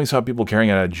 But then we saw people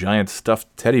carrying a giant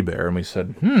stuffed teddy bear, and we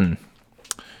said,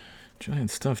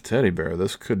 giant stuffed teddy bear.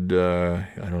 This could,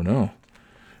 I don't know.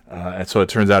 And so it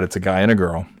turns out it's a guy and a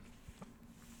girl.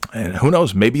 And who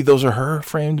knows? Maybe those are her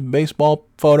framed baseball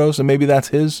photos, and maybe that's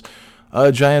his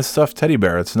giant stuffed teddy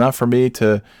bear. It's not for me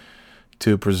to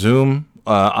presume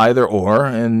either or,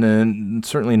 and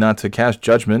certainly not to cast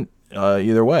judgment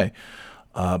either way.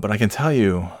 But I can tell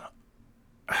you,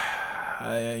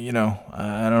 I don't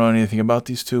know anything about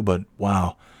these two, but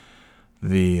wow,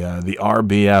 the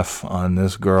RBF on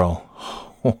this girl.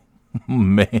 Oh,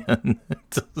 man,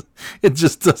 it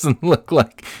just doesn't look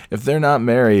like, if they're not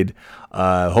married,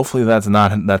 hopefully that's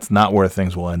not where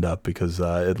things will end up, because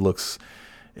it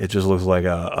just looks like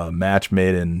a match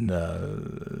made in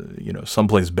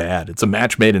someplace bad. It's a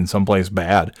match made in someplace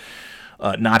bad,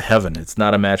 not heaven. It's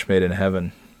not a match made in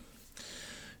heaven.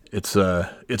 It's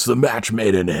the match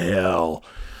made in hell.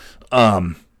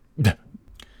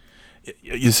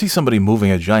 You see somebody moving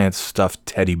a giant stuffed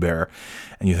teddy bear,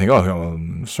 and you think,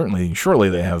 surely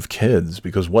they have kids,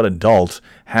 because what adult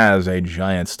has a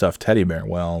giant stuffed teddy bear?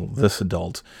 Well, this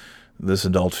adult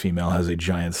female has a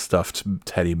giant stuffed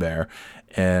teddy bear,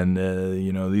 and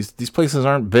these places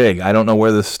aren't big. I don't know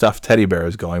where this stuffed teddy bear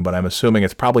is going, but I'm assuming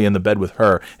it's probably in the bed with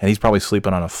her, and he's probably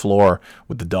sleeping on a floor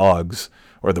with the dogs.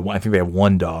 Or I think they have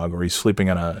one dog, or he's sleeping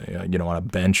on a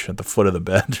bench at the foot of the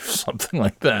bed or something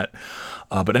like that.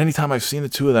 But anytime I've seen the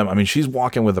two of them, I mean, she's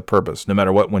walking with a purpose. No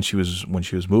matter what, when she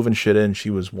was moving shit in, she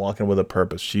was walking with a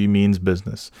purpose. She means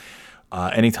business.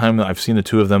 Anytime I've seen the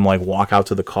two of them like walk out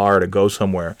to the car to go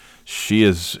somewhere,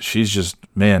 she's just,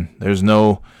 man, there's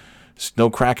no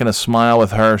cracking a smile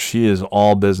with her. She is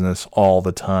all business all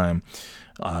the time.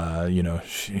 He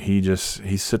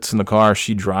sits in the car,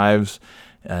 she drives.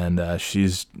 And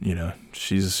she's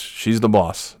the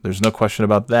boss. There's no question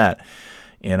about that.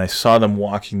 And I saw them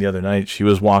walking the other night. She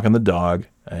was walking the dog,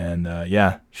 and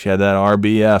she had that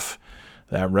RBF,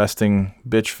 that resting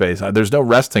bitch face. There's no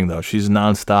resting though. She's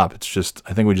nonstop. It's just,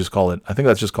 I think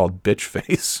that's just called bitch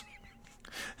face.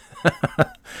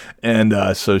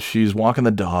 And so she's walking the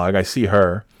dog. I see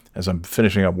her as I'm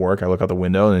finishing up work. I look out the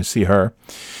window and I see her.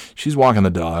 She's walking the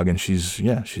dog, and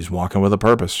she's walking with a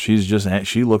purpose. She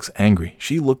looks angry.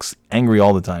 She looks angry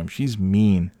all the time. She's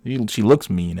mean. She looks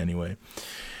mean anyway.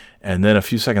 And then a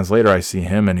few seconds later, I see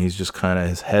him, and he's just kind of,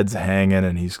 his head's hanging,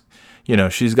 and he's,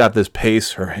 she's got this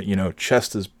pace. Her,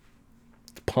 chest is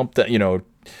pumped,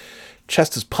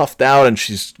 chest is puffed out, and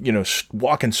she's,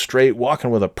 walking straight,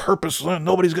 walking with a purpose.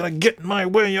 Nobody's gonna get in my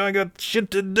way. I got shit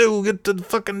to do. Get the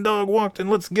fucking dog walked, and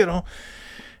let's get on.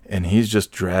 And he's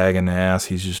just dragging ass.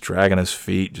 He's just dragging his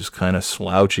feet, just kind of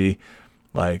slouchy.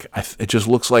 Like, it just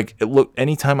looks like,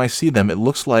 anytime I see them, it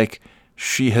looks like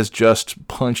she has just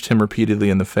punched him repeatedly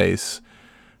in the face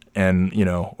and,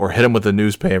 or hit him with a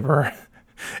newspaper.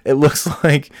 It looks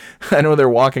like, I know they're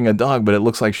walking a dog, but it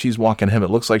looks like she's walking him. It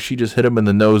looks like she just hit him in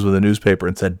the nose with a newspaper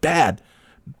and said, bad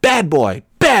boy,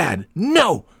 bad,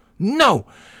 no.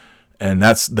 And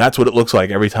that's what it looks like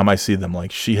every time I see them.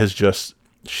 Like, she has just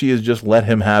let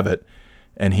him have it,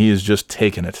 and he is just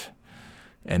taking it,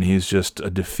 and he's just a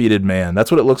defeated man.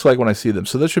 That's what it looks like when I see them.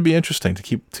 So that should be interesting to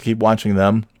keep watching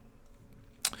them.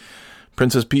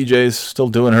 Princess PJ's still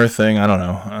doing her thing. I don't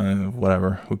know.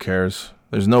 Whatever. Who cares?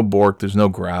 There's no Bork. There's no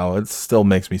Growl. It still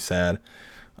makes me sad.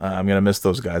 I'm gonna miss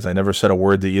those guys. I never said a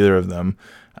word to either of them,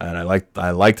 and I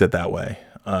liked it that way.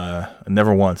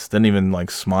 Never once. Didn't even like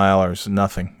smile or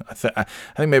nothing. I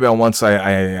think maybe once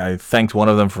I thanked one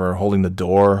of them for holding the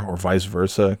door, or vice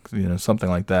versa. Something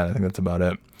like that. I think that's about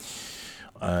it.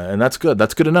 And that's good.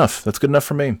 That's good enough. That's good enough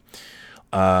for me.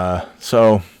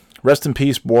 So rest in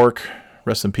peace, Bork.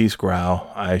 Rest in peace,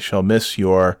 Growl. I shall miss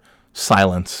your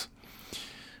silence.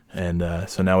 And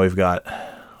so now we've got,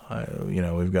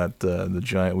 the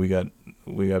giant. We got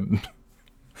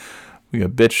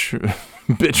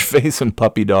bitch face and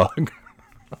puppy dog.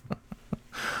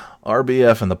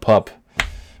 RBF and the pup.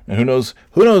 And who knows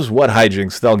what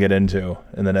hijinks they'll get into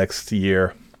in the next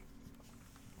year.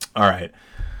 All right.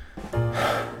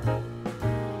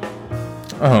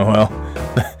 Oh well.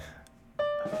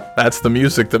 That's the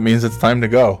music that means it's time to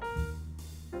go.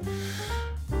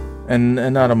 And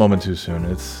not a moment too soon.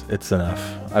 It's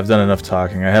enough. I've done enough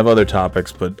talking. I have other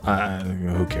topics, but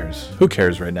who cares? Who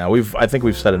cares right now? I think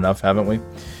we've said enough, haven't we?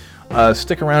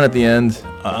 Stick around at the end.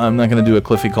 I'm not going to do a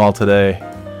Cliffy call today.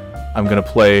 I'm going to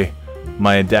play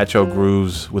my Dacho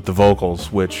grooves with the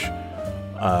vocals, which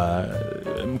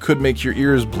could make your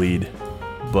ears bleed.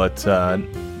 But,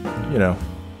 you know,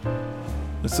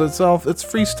 it's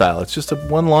freestyle. It's just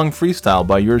one long freestyle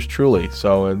by yours truly.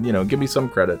 So, you know, give me some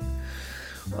credit.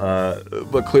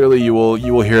 But clearly you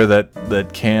will hear that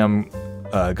Cam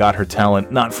got her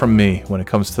talent not from me when it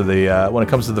comes to the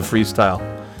freestyle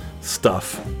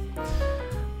stuff.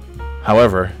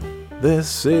 However,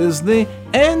 this is the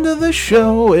end of the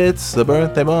show. It's the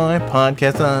Birthday Boy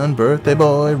podcast on Birthday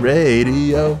Boy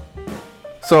Radio.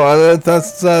 So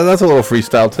that's a little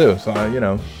freestyle too. So you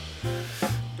know,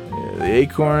 the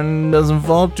acorn doesn't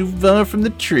fall too far from the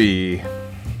tree.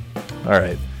 All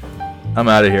right, I'm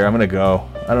out of here. I'm gonna go.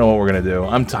 I don't know what we're gonna do.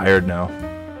 I'm tired now.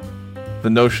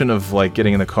 The notion of like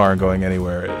getting in the car and going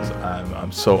anywhere is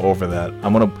I'm so over that. I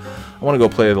want to go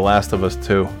play The Last of Us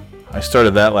 2. I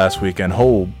started that last weekend.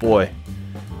 Oh boy.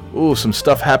 Ooh, some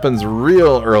stuff happens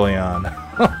real early on.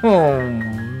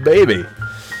 Oh, baby.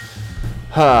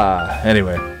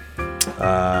 Anyway,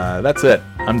 that's it.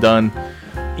 I'm done.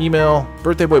 Email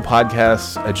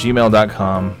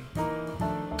birthdayboypodcasts@gmail.com,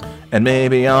 and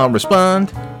maybe I'll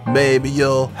respond. Maybe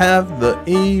you'll have the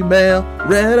email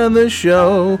read on the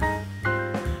show.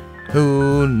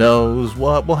 Who knows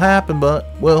what will happen, but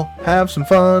we'll have some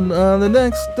fun on the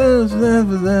next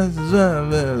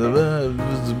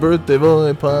Birthday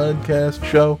Boy podcast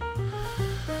show.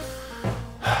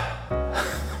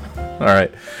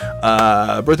 Alright.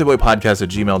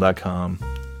 birthdayboypodcast@gmail.com.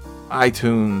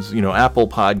 iTunes, you know, Apple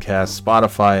Podcasts,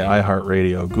 Spotify,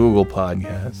 iHeartRadio, Google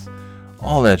Podcasts,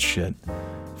 all that shit.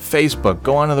 Facebook,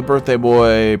 go onto the Birthday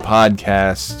Boy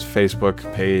Podcast Facebook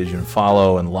page and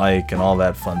follow and like and all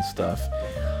that fun stuff.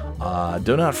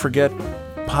 Do not forget,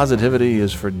 positivity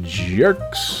is for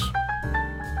jerks.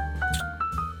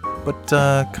 But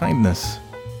kindness,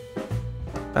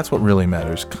 that's what really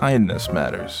matters. Kindness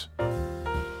matters.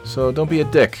 So don't be a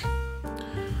dick.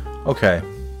 Okay,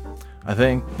 I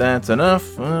think that's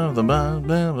enough of the blah,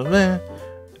 blah, blah, blah.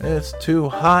 It's too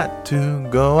hot to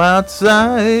go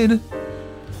outside.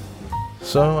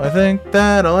 So I think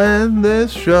that I'll end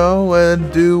this show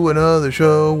and do another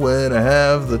show when I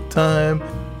have the time.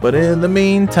 But in the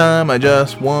meantime, I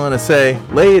just want to say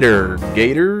later,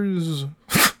 Gators.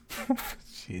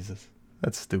 Jesus,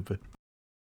 that's stupid.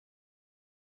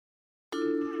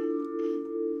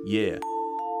 Yeah.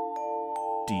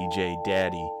 DJ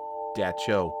Daddy,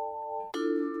 Dacho.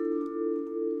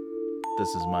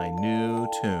 This is my new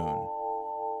tune.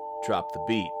 Drop the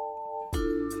beat.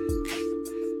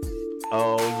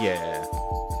 Oh yeah.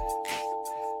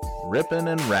 Rippin'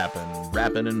 and rappin',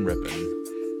 rappin' and rippin'.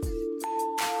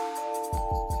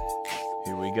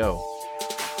 Here we go.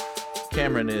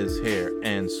 Cameron is here,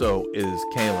 and so is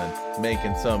Kalen,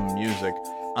 making some music.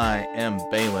 I am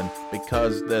bailing,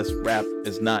 because this rap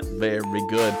is not very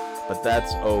good, but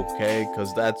that's okay,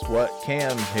 cause that's what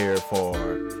Cam's here for.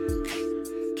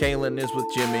 Kaylin is with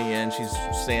Jimmy and she's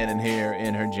standing here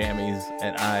in her jammies,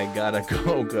 and I gotta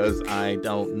go cause I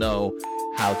don't know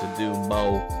how to do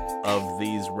mo of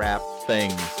these rap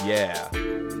things, yeah.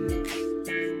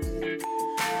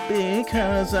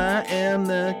 Because I am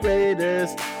the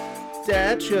greatest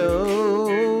Dacho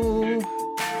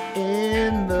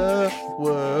in the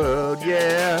world,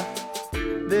 yeah.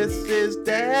 This is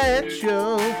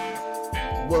Dacho,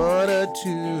 what a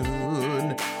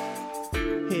tune.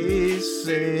 He's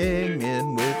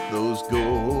singing with those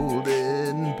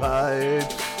golden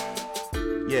pipes.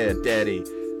 Yeah, Daddy,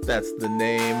 that's the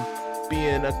name.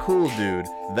 Being a cool dude,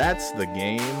 that's the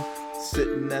game.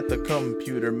 Sitting at the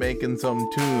computer making some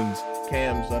tunes.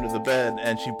 Cam's under the bed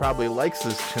and she probably likes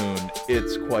this tune.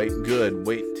 It's quite good.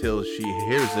 Wait till she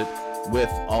hears it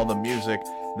with all the music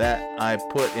that I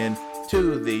put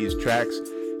into these tracks.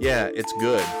 Yeah, it's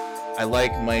good. I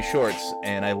like my shorts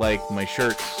and I like my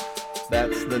shirts.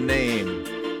 That's the name.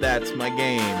 That's my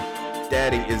game.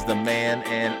 Daddy is the man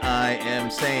and I am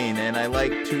sane, and I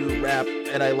like to rap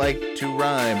and I like to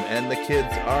rhyme, and the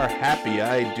kids are happy.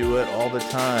 I do it all the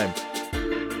time.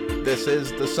 This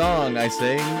is the song I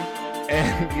sing,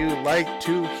 and you like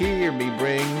to hear me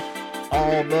bring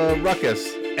all the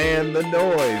ruckus and the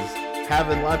noise,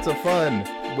 having lots of fun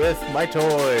with my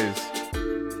toys.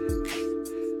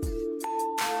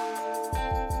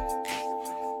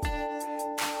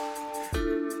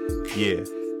 Yeah.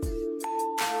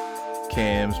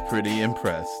 Cam's pretty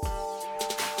impressed.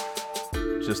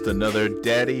 Just another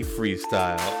daddy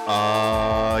freestyle.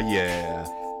 Aw, yeah.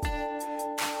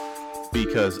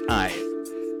 Because I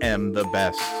am the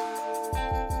best.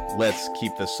 Let's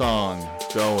keep the song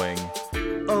going.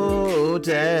 Oh,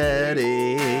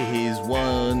 daddy, he's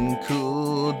one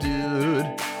cool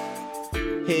dude.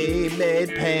 He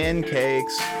made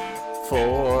pancakes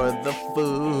for the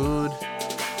food.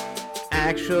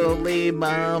 Actually,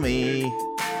 mommy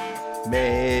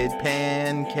made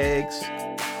pancakes.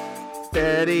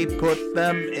 Daddy put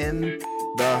them in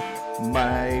the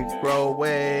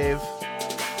microwave.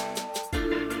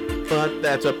 But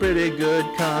that's a pretty good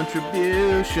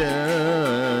contribution.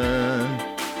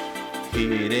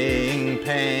 Heating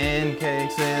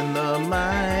pancakes in the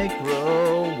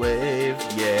microwave.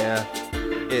 Yeah,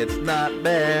 it's not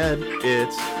bad.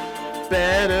 It's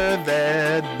better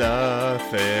than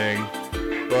nothing.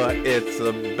 But it's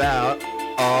about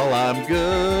all I'm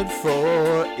good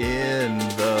for in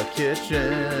the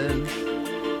kitchen.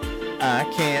 I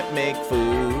can't make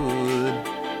food,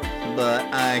 but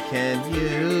I can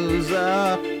use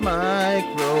a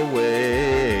microwave.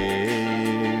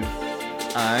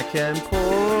 I can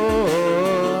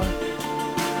pour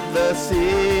the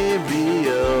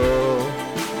cereal.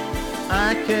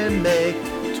 I can make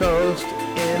toast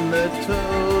in the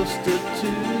toaster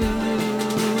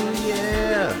too,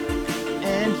 yeah.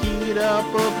 And heat up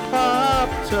a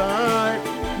Pop-Tart,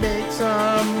 make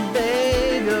some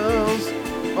bagels,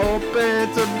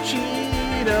 open some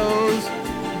Cheetos.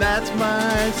 That's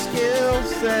my skill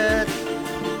set,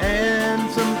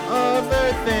 and some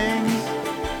other things,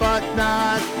 but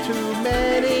not too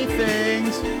many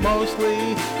things,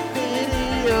 mostly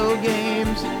video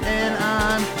games, and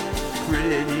I'm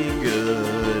pretty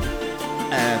good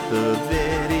at the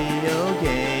video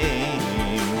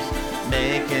games.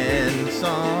 Making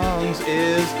songs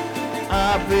is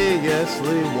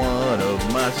obviously one of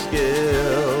my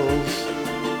skills.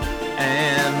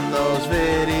 And those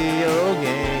video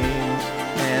games,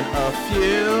 and a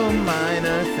few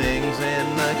minor things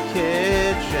in the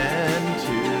kitchen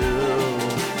too.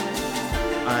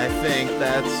 I think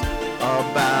that's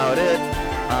about it.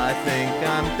 I think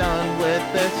I'm done with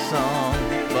this song,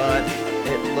 but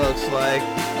it looks like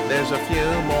there's a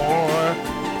few more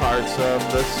parts of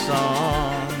the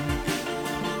song.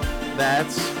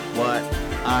 That's what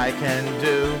I can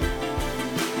do.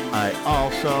 I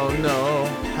also know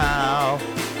how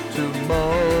to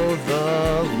mow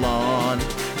the lawn.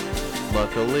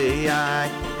 Luckily, I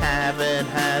haven't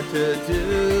had to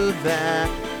do that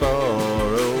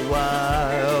for a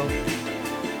while,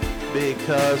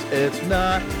 because it's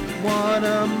not one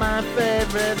of my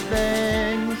favorite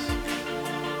things.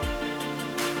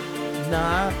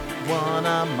 Not one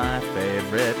of my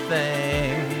favorite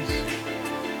things.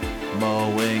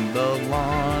 Mowing the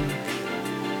lawn,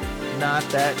 not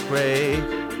that great,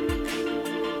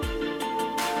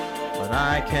 but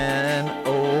I can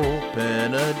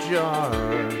open a jar.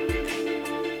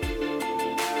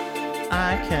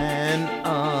 I can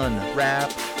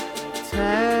unwrap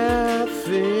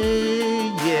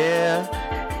taffy, yeah,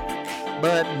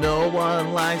 but no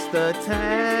one likes the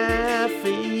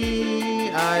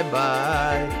taffy I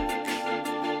buy.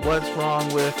 What's wrong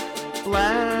with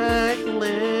black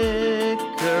licorice?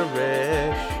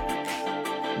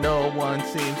 No one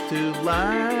seems to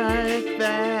like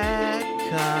that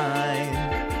kind,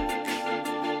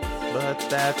 but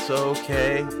that's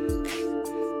okay.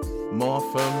 More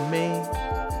for me,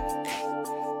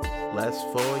 less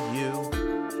for you.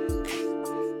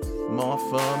 More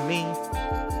for me.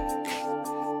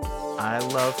 I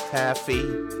love taffy.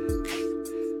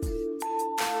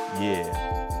 Yeah.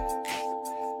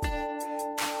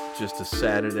 Just a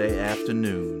Saturday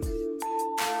afternoon,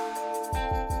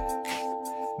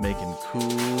 making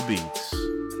cool beats,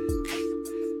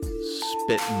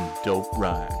 spitting dope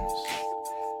rhymes.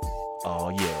 Oh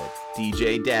yeah,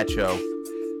 DJ Dacho,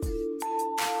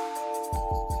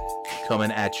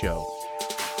 coming at yo.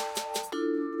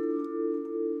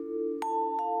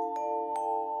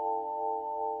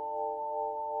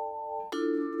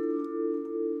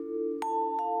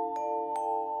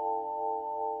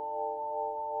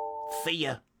 See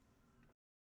ya.